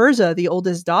 And Tirzah, the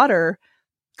oldest daughter,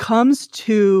 comes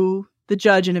to the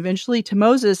judge, and eventually to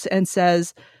Moses, and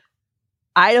says,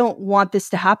 I don't want this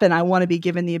to happen. I want to be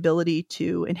given the ability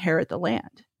to inherit the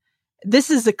land. This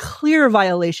is a clear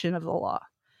violation of the law.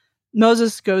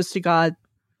 Moses goes to God.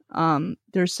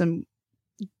 There's some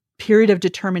period of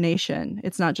determination.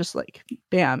 It's not just like,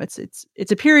 bam, it's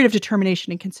a period of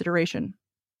determination and consideration.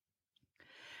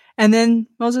 And then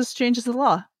Moses changes the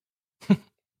law.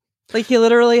 Like, he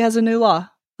literally has a new law.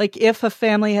 Like, if a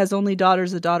family has only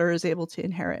daughters, the daughter is able to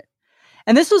inherit.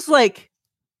 And this was like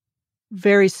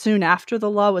very soon after the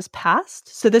law was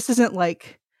passed. So this isn't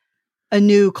like a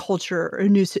new culture or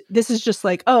this is just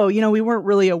like, oh, we weren't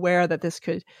really aware that this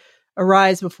could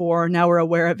arise before. Now we're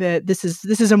aware of it. This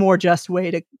is a more just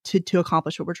way to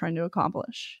accomplish what we're trying to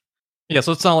accomplish. Yeah,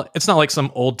 so it's not like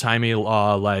some old-timey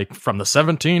law like from the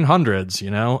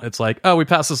 1700s, It's like, oh, we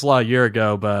passed this law a year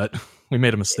ago, but we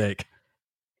made a mistake.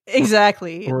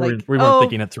 Exactly. Or like, we weren't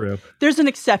thinking it through. There's an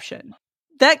exception.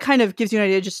 That kind of gives you an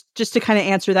idea just to kind of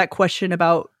answer that question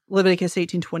about Leviticus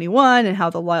 18:21 and how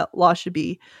the law should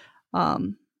be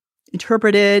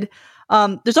interpreted.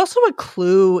 There's also a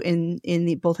clue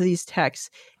in both of these texts.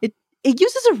 It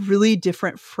uses a really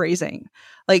different phrasing.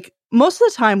 Like, most of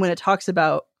the time when it talks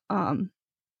about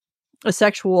a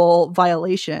sexual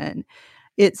violation,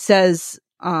 it says,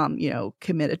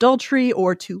 commit adultery,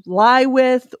 or to lie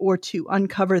with, or to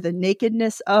uncover the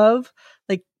nakedness of.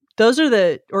 Like, those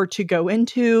are or to go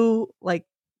into, like,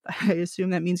 I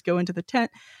assume that means go into the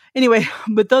tent. Anyway,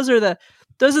 but those are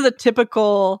the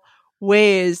typical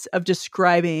ways of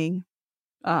describing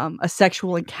a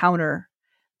sexual encounter.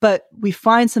 But we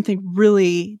find something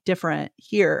really different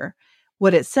here.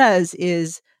 What it says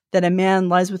is that a man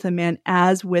lies with a man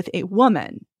as with a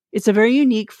woman. It's a very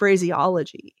unique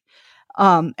phraseology.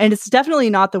 And it's definitely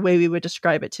not the way we would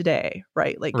describe it today,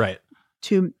 right? Like, right.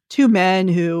 Two men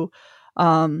who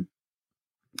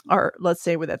are, let's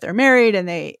say that they're married and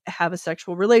they have a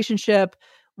sexual relationship.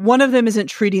 One of them isn't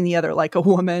treating the other like a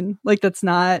woman. Like, that's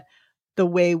not the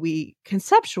way we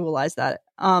conceptualize that.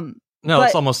 No,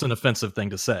 it's almost an offensive thing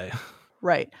to say.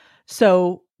 Right.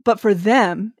 So, but for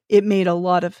them, it made a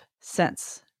lot of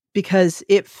sense because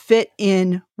it fit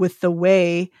in with the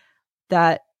way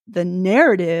that the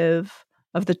narrative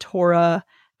of the Torah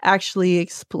actually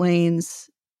explains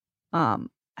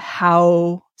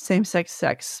how same-sex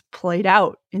sex played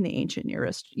out in the ancient Near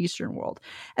Eastern world.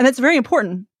 And that's very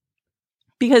important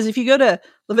because if you go to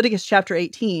Leviticus chapter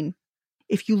 18,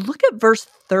 if you look at verse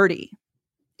 30,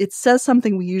 it says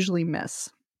something we usually miss.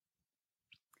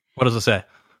 What does it say?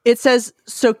 It says,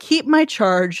 so keep my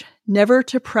charge never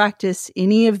to practice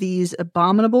any of these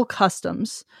abominable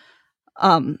customs.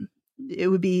 It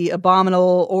would be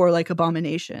abominable or like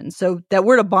abomination. So that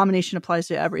word abomination applies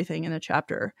to everything in the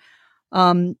chapter.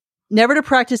 Never to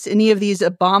practice any of these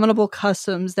abominable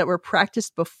customs that were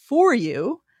practiced before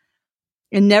you,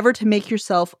 and never to make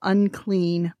yourself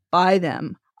unclean by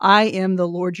them. I am the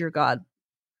Lord your God.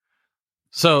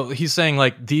 So he's saying,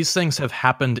 like, these things have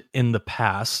happened in the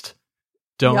past.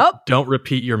 Don't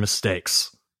repeat your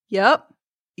mistakes. Yep.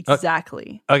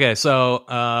 Exactly. Okay, so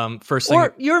first thing,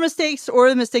 or your mistakes or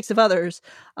the mistakes of others.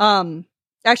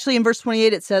 Actually, in verse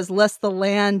 28, it says, "Lest the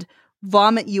land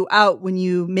vomit you out when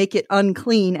you make it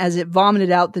unclean, as it vomited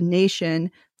out the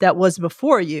nation that was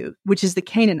before you," which is the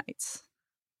Canaanites.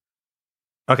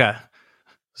 Okay.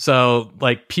 So,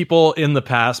 like, people in the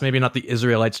past, maybe not the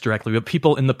Israelites directly, but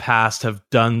people in the past have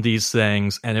done these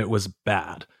things, and it was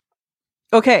bad.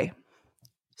 Okay.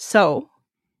 So,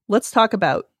 let's talk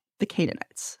about the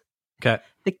Canaanites. Okay.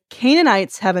 The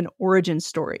Canaanites have an origin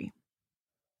story.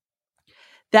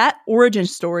 That origin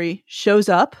story shows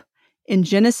up in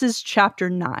Genesis chapter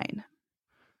 9.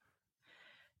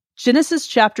 Genesis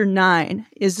chapter 9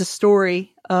 is the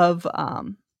story of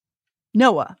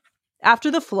Noah.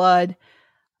 After the flood,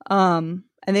 and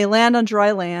they land on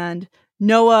dry land,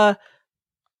 Noah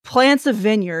plants a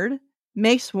vineyard,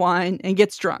 makes wine, and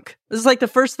gets drunk. This is like the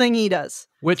first thing he does.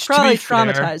 Which probably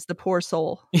traumatized the poor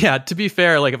soul. Yeah, to be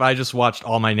fair, like, if I just watched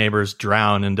all my neighbors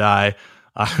drown and die,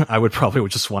 I would probably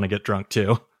just want to get drunk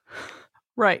too.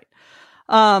 Right.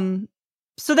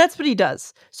 So that's what he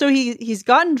does. So he's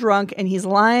gotten drunk and he's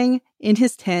lying in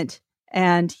his tent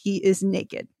and he is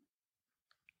naked.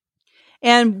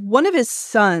 And one of his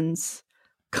sons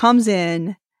comes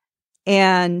in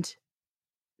and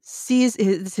sees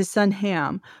his son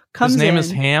Ham. His name is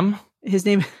Ham? His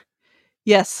name,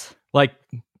 yes. Like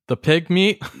the pig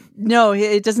meat? No,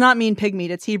 it does not mean pig meat.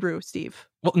 It's Hebrew, Steve.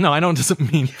 Well, no, I know it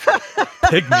doesn't mean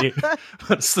pig meat,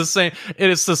 but it's the same. It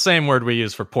is the same word we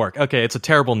use for pork. Okay, it's a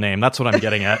terrible name. That's what I'm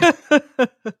getting at.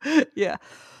 Yeah.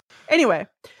 Anyway,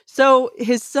 so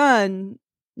his son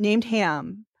named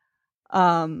Ham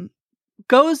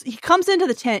comes into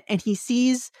the tent and he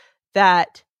sees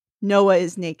that Noah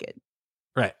is naked.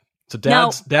 Right. So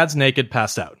dad's naked,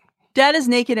 passed out. Dad is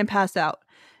naked and passed out.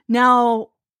 Now,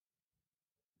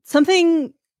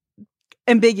 something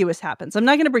ambiguous happens. I'm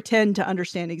not going to pretend to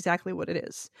understand exactly what it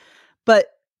is, but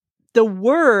the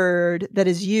word that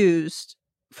is used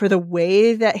for the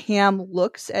way that Ham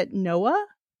looks at Noah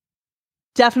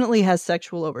definitely has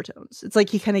sexual overtones. It's like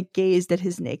he kind of gazed at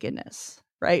his nakedness,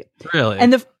 right? Really?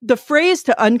 And the phrase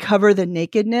to uncover the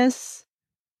nakedness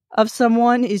of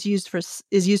someone is used for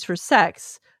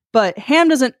sex, but Ham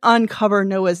doesn't uncover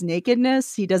Noah's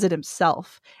nakedness. He does it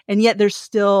himself. And yet there's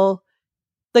still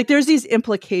there's these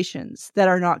implications that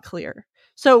are not clear.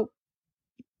 So,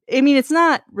 I mean, it's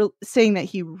not saying that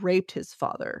he raped his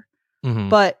father,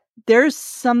 but there's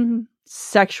some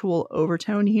sexual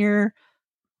overtone here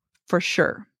for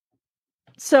sure.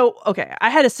 So, okay, I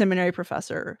had a seminary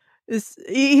professor.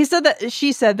 She said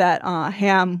that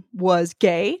Ham was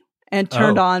gay and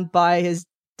turned on by his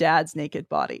dad's naked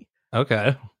body.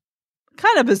 Okay.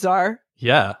 Kind of bizarre.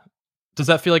 Yeah. Does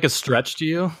that feel like a stretch to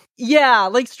you? Yeah,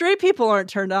 like straight people aren't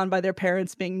turned on by their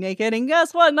parents being naked, and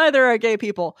guess what? Neither are gay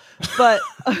people. But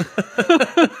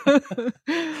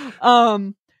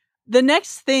the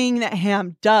next thing that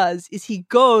Ham does is he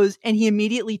goes and he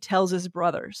immediately tells his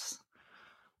brothers.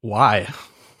 Why?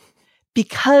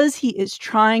 Because he is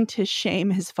trying to shame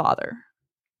his father.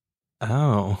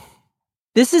 Oh.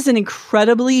 This is an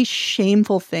incredibly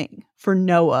shameful thing for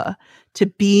Noah to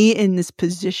be in this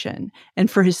position and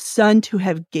for his son to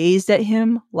have gazed at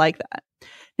him like that.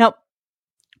 Now,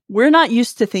 we're not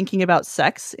used to thinking about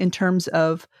sex in terms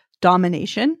of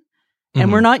domination,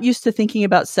 and we're not used to thinking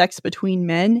about sex between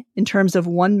men in terms of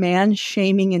one man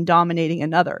shaming and dominating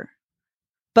another.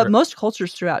 But most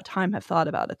cultures throughout time have thought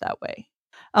about it that way.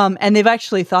 And they've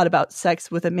actually thought about sex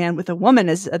with a man with a woman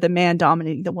as the man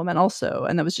dominating the woman also.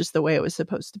 And that was just the way it was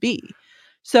supposed to be.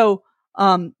 So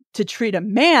to treat a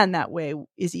man that way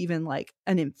is even like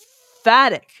an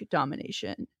emphatic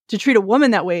domination. To treat a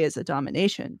woman that way is a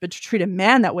domination, but to treat a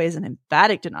man that way is an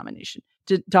emphatic domination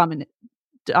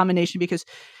because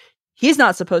he's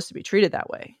not supposed to be treated that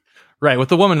way. Right. With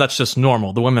the woman, that's just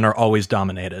normal. The women are always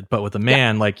dominated. But with a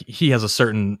man, like he has a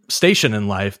certain station in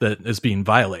life that is being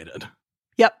violated.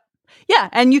 Yep. Yeah.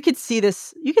 And you can see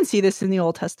this in the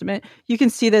Old Testament. You can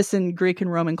see this in Greek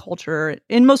and Roman culture.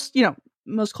 In most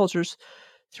cultures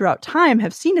throughout time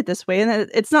have seen it this way. And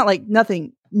it's not like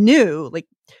nothing new. Like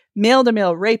male to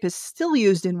male rape is still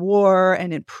used in war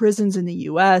and in prisons in the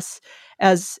US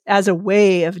as a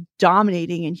way of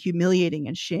dominating and humiliating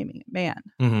and shaming a man.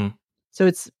 Mm-hmm. So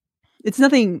it's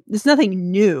nothing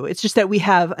new. It's just that we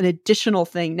have an additional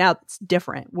thing now that's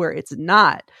different, where it's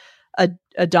not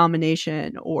a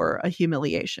domination or a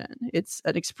humiliation. It's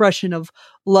an expression of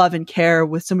love and care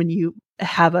with someone you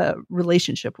have a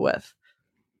relationship with.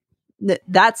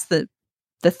 That's the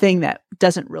thing that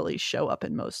doesn't really show up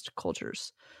in most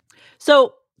cultures.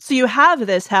 So you have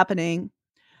this happening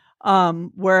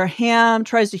where Ham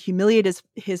tries to humiliate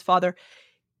his father.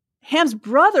 Ham's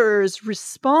brothers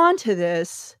respond to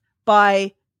this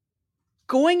by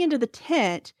going into the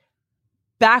tent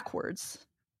backwards,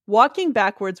 walking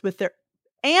backwards with their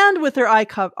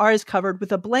eyes covered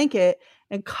with a blanket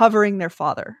and covering their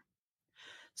father.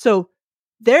 So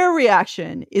their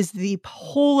reaction is the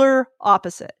polar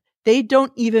opposite. They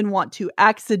don't even want to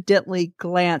accidentally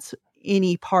glance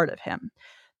any part of him.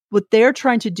 What they're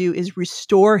trying to do is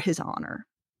restore his honor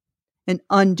and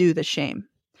undo the shame.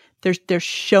 They're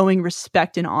showing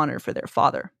respect and honor for their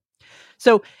father.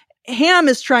 So Ham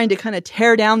is trying to kind of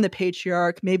tear down the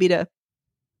patriarch, maybe to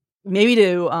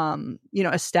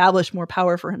establish more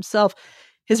power for himself.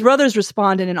 His brothers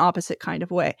respond in an opposite kind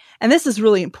of way. And this is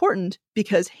really important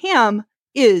because Ham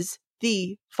is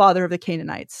the father of the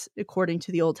Canaanites, according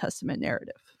to the Old Testament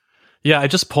narrative. Yeah, I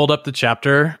just pulled up the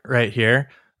chapter right here.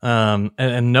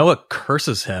 And Noah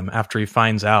curses him after he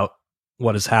finds out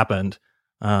what has happened.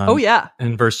 And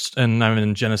I'm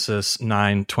in Genesis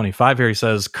 9:25 here. He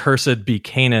says, "Cursed be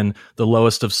Canaan, the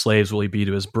lowest of slaves will he be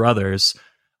to his brothers."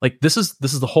 Like this is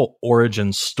the whole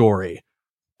origin story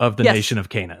of the nation of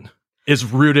Canaan, is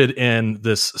rooted in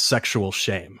this sexual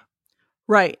shame.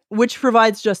 Right, which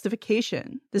provides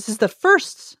justification. This is the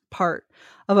first part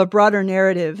of a broader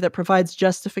narrative that provides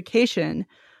justification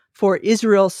for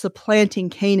Israel supplanting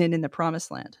Canaan in the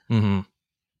Promised Land,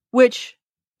 which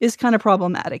is kind of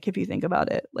problematic if you think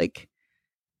about it. Like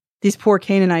these poor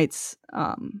Canaanites,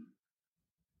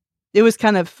 it was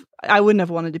kind of, I wouldn't have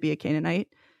wanted to be a Canaanite,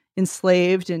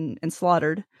 enslaved and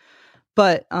slaughtered.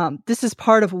 But this is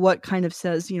part of what kind of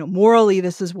says, morally,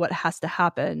 this is what has to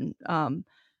happen.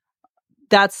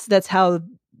 That's how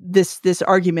this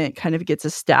argument kind of gets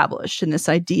established, and this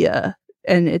idea,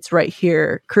 and it's right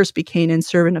here: "Cursed be Canaan,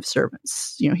 servant of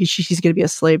servants." She's going to be a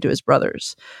slave to his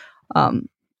brothers.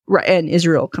 Right, and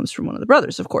Israel comes from one of the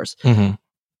brothers, of course. Mm-hmm.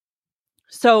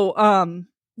 So,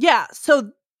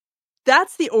 so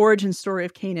that's the origin story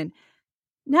of Canaan.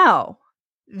 Now,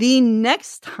 the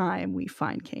next time we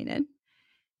find Canaan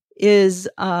is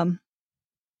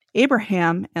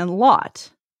Abraham and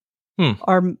Lot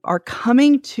are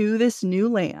coming to this new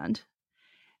land,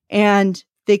 and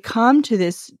they come to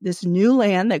this new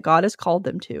land that God has called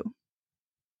them to.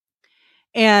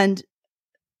 And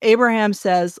Abraham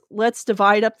says, "Let's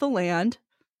divide up the land."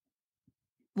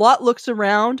 Lot looks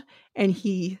around and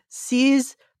he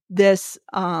sees this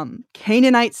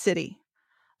Canaanite city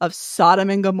of Sodom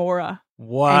and Gomorrah.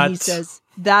 What? And he says,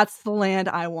 "That's the land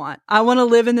I want. I want to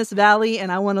live in this valley,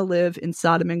 and I want to live in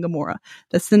Sodom and Gomorrah."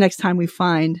 That's the next time we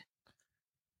find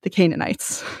the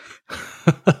Canaanites.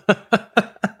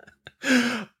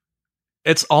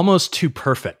 It's almost too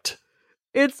perfect.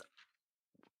 It's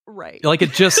right. Like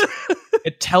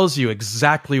it tells you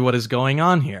exactly what is going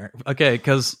on here. Okay,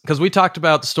 because we talked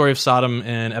about the story of Sodom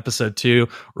in episode 2.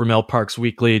 Ramel Parks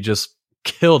Weekly just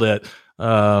killed it.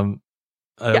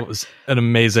 It was an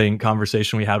amazing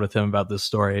conversation we had with him about this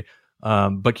story.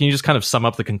 But can you just kind of sum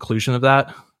up the conclusion of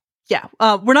that? Yeah,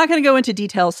 we're not going to go into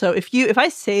detail. So if I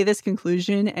say this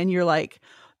conclusion and you're like,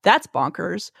 "That's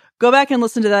bonkers," go back and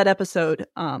listen to that episode.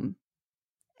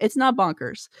 It's not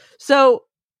bonkers. So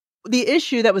the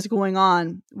issue that was going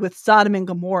on with Sodom and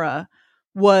Gomorrah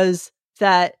was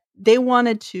that they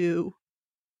wanted to,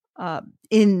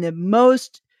 in the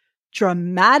most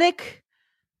dramatic,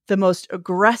 the most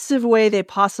aggressive way they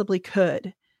possibly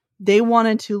could, they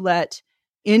wanted to let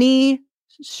any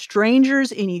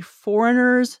strangers, any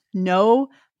foreigners know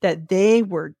that they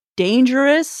were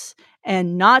dangerous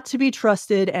and not to be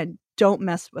trusted and don't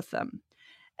mess with them.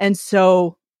 And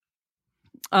so,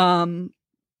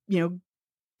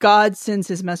 God sends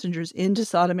his messengers into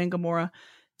Sodom and Gomorrah.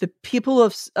 The people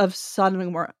of Sodom and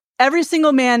Gomorrah, every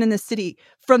single man in the city,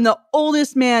 from the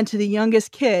oldest man to the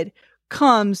youngest kid,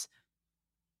 comes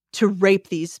to rape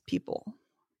these people.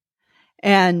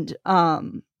 And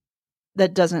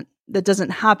that doesn't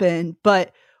happen.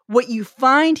 But what you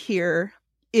find here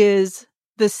is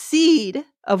the seed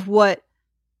of what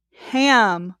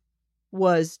Ham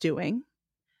was doing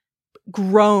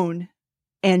grown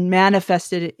and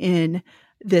manifested in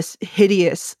this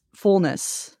hideous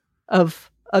fullness of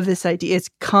this idea. It's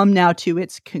come now to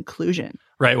its conclusion.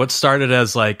 Right. What started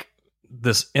as like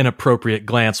this inappropriate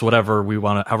glance, however we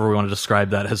want to describe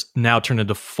that, has now turned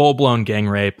into full-blown gang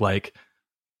rape. Like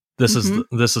this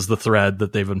is the thread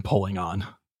that they've been pulling on.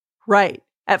 Right.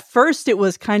 At first, it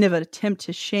was kind of an attempt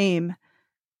to shame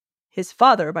his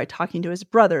father by talking to his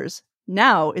brothers.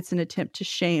 Now it's an attempt to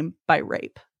shame by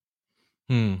rape.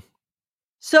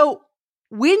 So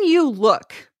when you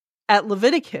look at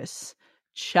Leviticus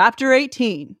chapter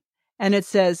 18, and it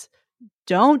says,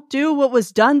 "Don't do what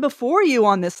was done before you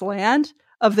on this land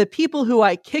of the people who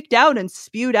I kicked out and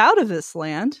spewed out of this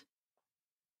land,"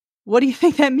 what do you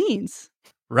think that means?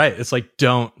 Right. It's like,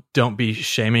 don't be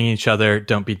shaming each other.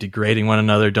 Don't be degrading one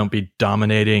another. Don't be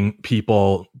dominating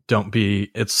people.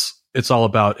 It's all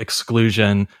about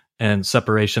exclusion and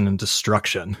separation and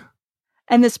destruction.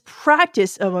 And this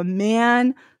practice of a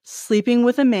man sleeping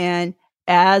with a man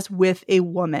as with a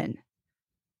woman,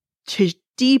 to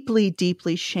deeply,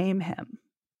 deeply shame him,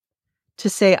 to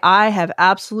say, "I have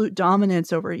absolute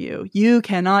dominance over you. You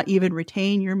cannot even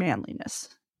retain your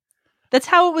manliness." That's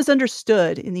how it was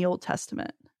understood in the Old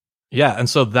Testament. Yeah, and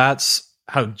so that's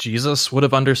how Jesus would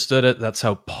have understood it. That's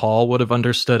how Paul would have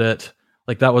understood it.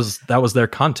 Like that was their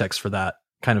context for that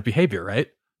kind of behavior, right?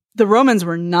 The Romans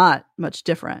were not much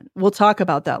different. We'll talk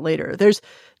about that later. There's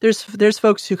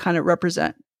folks who kind of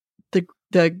represent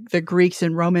the Greeks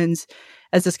and Romans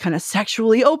as this kind of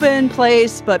sexually open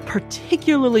place, but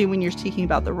particularly when you're speaking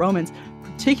about the Romans,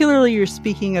 particularly you're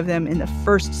speaking of them in the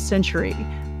first century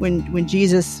when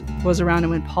Jesus was around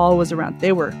and when Paul was around.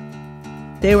 They were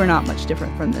not much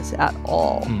different from this at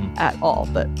all,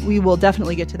 but we will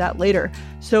definitely get to that later.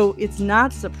 So it's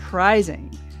not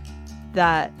surprising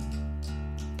that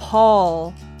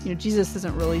Paul, Jesus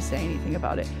doesn't really say anything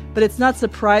about it, but it's not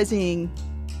surprising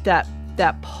that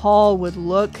Paul would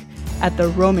look at the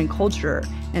Roman culture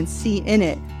and see in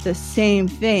it the same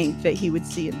thing that he would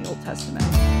see in the Old Testament.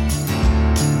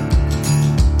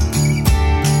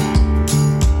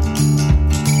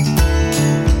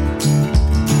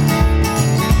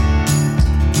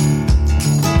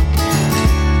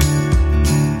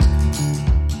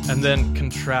 And then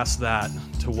contrast that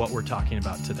to what we're talking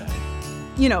about today.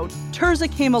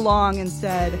 Tirzah came along and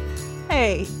said,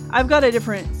 hey, I've got a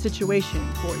different situation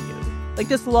for you. Like,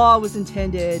 this law was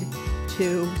intended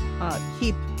to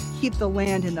keep the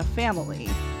land in the family.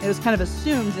 It was kind of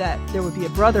assumed that there would be a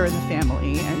brother in the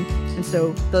family, and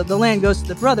so the land goes to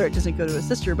the brother, it doesn't go to a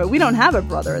sister. But we don't have a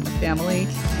brother in the family.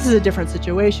 This is a different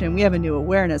situation. We have a new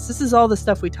awareness. This is all the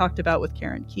stuff we talked about with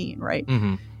Karen Keene, right?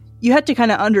 Mm-hmm. You had to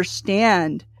kind of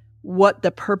understand what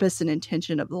the purpose and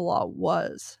intention of the law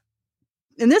was.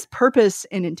 And this purpose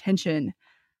and intention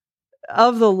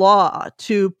of the law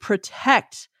to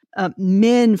protect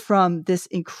men from this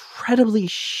incredibly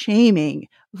shaming,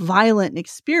 violent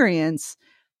experience,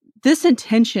 this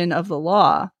intention of the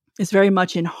law is very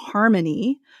much in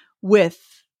harmony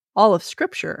with all of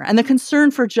Scripture and the concern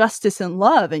for justice and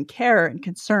love and care and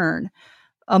concern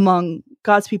among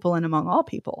God's people and among all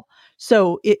people.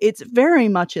 So it's very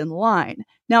much in line.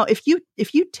 Now, if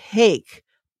you take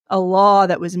a law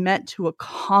that was meant to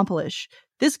accomplish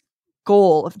this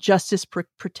goal of justice,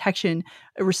 protection,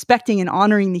 respecting and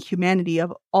honoring the humanity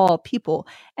of all people,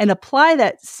 and apply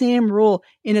that same rule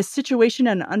in a situation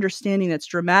and an understanding that's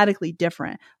dramatically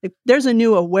different. Like, there's a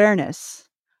new awareness,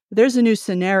 there's a new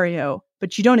scenario,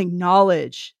 but you don't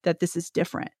acknowledge that this is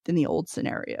different than the old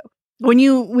scenario. When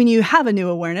you have a new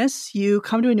awareness, you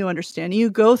come to a new understanding, you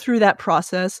go through that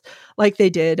process like they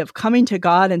did of coming to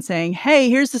God and saying, hey,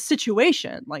 here's the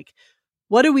situation. Like,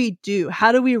 what do we do?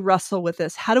 How do we wrestle with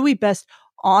this? How do we best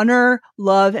honor,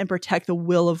 love, and protect the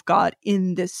will of God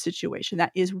in this situation?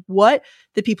 That is what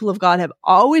the people of God have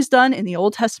always done in the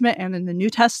Old Testament and in the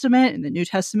New Testament. In the New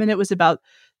Testament, it was about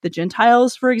the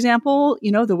Gentiles, for example,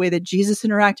 the way that Jesus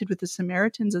interacted with the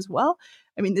Samaritans as well.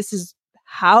 I mean, this is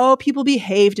how people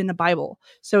behaved in the Bible.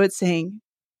 So it's saying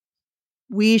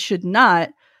we should not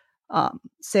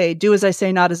say, do as I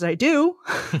say, not as I do.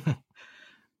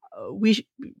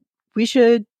 We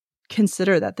should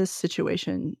consider that this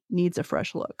situation needs a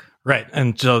fresh look. Right.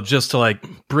 And so just to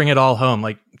bring it all home,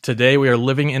 today we are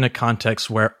living in a context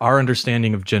where our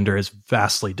understanding of gender is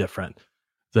vastly different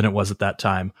than it was at that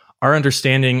time. Our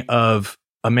understanding of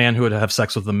a man who would have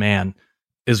sex with a man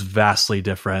is vastly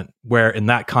different, where in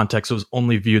that context it was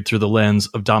only viewed through the lens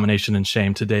of domination and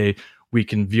shame. Today we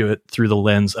can view it through the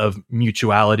lens of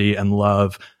mutuality and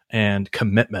love and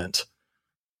commitment.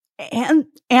 And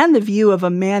the view of a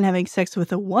man having sex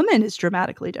with a woman is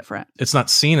dramatically different. It's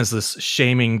not seen as this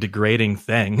shaming, degrading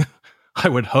thing, I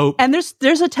would hope. And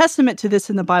there's a testament to this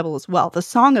in the Bible as well. The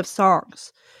Song of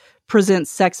Songs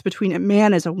presents sex between a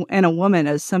man and a woman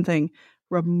as something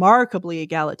remarkably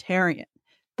egalitarian.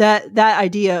 That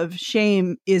idea of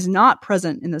shame is not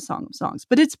present in the Song of Songs,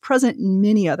 but it's present in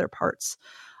many other parts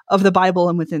of the Bible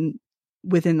and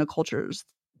within the cultures.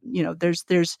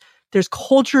 There's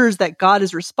cultures that God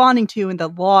is responding to and the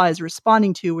law is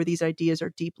responding to where these ideas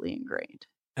are deeply ingrained.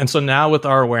 And so now with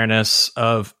our awareness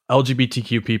of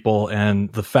LGBTQ people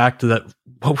and the fact that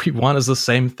what we want is the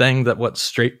same thing that what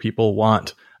straight people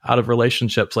want out of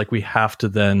relationships, we have to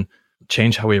then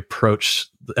change how we approach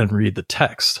and read the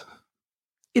text.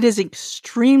 It is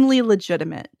extremely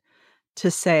legitimate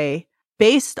to say,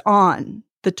 based on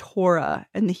the Torah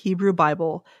and the Hebrew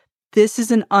Bible, this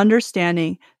is an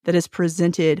understanding that is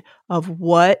presented of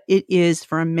what it is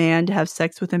for a man to have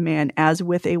sex with a man as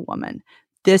with a woman.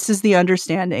 This is the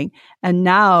understanding. And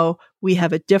now we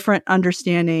have a different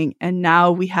understanding. And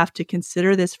now we have to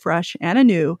consider this fresh and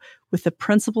anew with the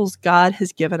principles God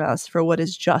has given us for what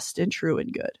is just and true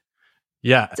and good.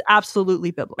 Yeah. It's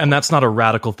absolutely biblical. And that's not a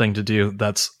radical thing to do.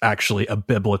 That's actually a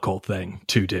biblical thing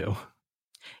to do.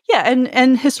 Yeah,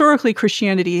 and historically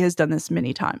Christianity has done this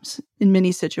many times in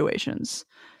many situations.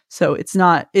 So it's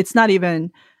not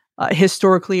even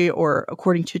historically or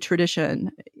according to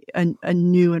tradition a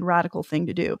new and radical thing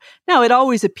to do. Now, it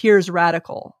always appears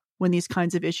radical when these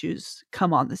kinds of issues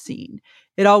come on the scene.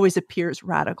 It always appears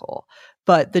radical,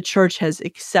 but the church has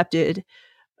accepted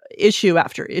issue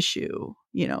after issue.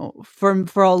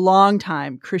 For a long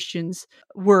time, Christians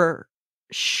were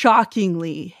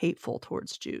shockingly hateful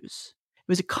towards Jews.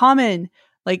 It was a common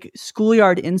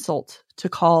schoolyard insult to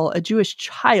call a Jewish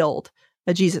child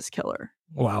a Jesus killer.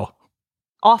 Wow.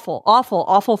 Awful, awful,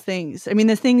 awful things. I mean,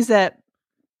 the things that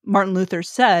Martin Luther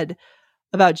said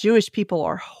about Jewish people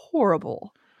are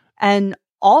horrible. And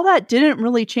all that didn't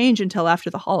really change until after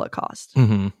the Holocaust.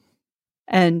 Mm-hmm.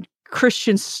 And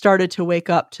Christians started to wake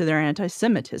up to their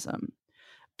anti-Semitism.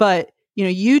 But,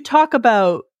 you talk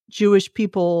about Jewish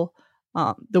people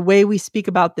the way we speak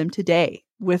about them today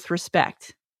with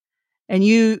respect. And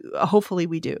hopefully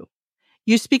we do.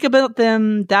 You speak about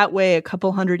them that way a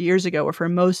couple hundred years ago, or for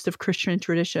most of Christian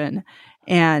tradition,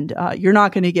 and you're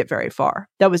not going to get very far.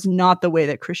 That was not the way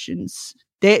that Christians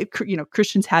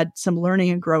Christians had some learning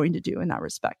and growing to do in that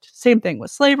respect. Same thing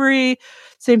with slavery.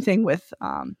 Same thing with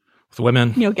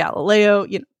women. Galileo.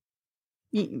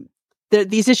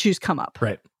 These issues come up,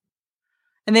 right?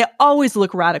 And they always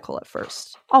look radical at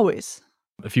first. Always.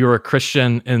 If you were a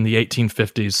Christian in the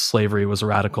 1850s, slavery was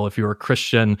radical. If you were a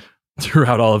Christian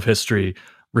throughout all of history,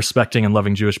 respecting and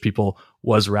loving Jewish people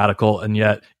was radical. And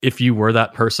yet, if you were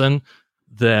that person,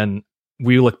 then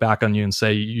we look back on you and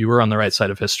say you were on the right side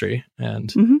of history.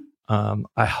 And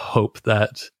I hope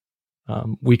that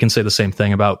we can say the same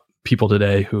thing about people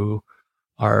today who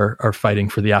are fighting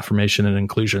for the affirmation and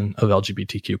inclusion of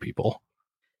LGBTQ people.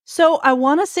 So I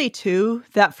want to say, too,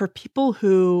 that for people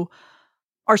who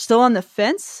are still on the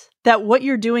fence, that what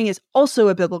you're doing is also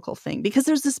a biblical thing, because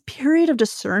there's this period of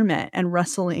discernment and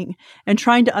wrestling and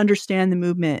trying to understand the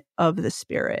movement of the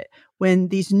Spirit when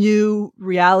these new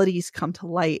realities come to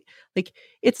light. Like,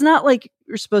 it's not like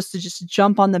you're supposed to just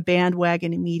jump on the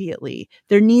bandwagon immediately.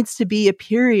 There needs to be a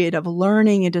period of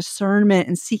learning and discernment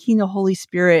and seeking the Holy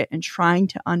Spirit and trying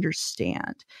to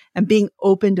understand and being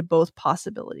open to both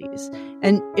possibilities.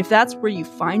 And if that's where you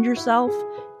find yourself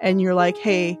and you're like,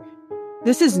 hey,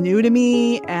 this is new to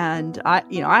me, and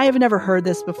I have never heard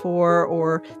this before,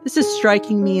 or this is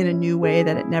striking me in a new way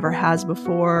that it never has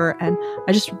before, and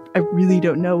I really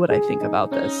don't know what I think about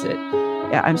this.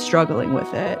 I'm struggling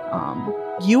with it.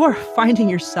 You are finding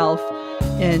yourself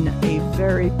in a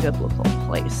very biblical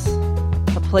place,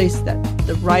 a place that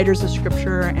the writers of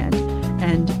Scripture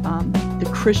and the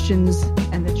Christians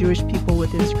and the Jewish people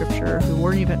within Scripture, who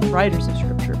weren't even writers of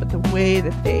Scripture, but the way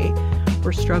that they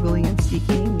were struggling and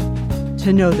seeking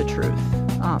to know the truth.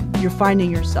 You're finding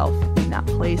yourself in that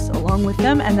place along with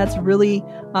them. And that's really,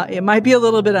 it might be a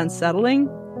little bit unsettling,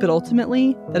 but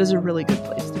ultimately that is a really good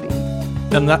place to be.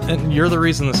 And you're the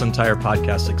reason this entire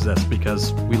podcast exists,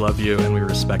 because we love you and we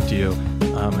respect you.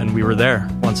 And we were there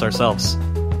once ourselves.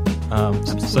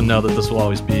 So know that this will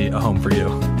always be a home for you.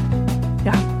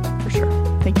 Yeah, for sure.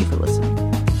 Thank you for listening.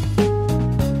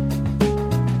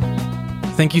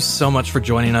 Thank you so much for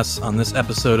joining us on this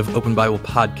episode of Open Bible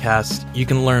Podcast. You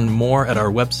can learn more at our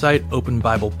website,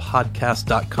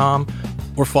 openbiblepodcast.com,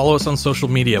 or follow us on social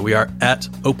media. We are at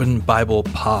Open Bible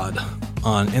Pod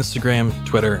on Instagram,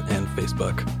 Twitter, and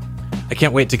Facebook. I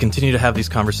can't wait to continue to have these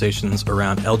conversations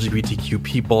around LGBTQ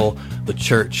people, the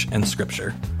church, and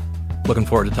Scripture. Looking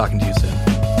forward to talking to you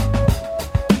soon.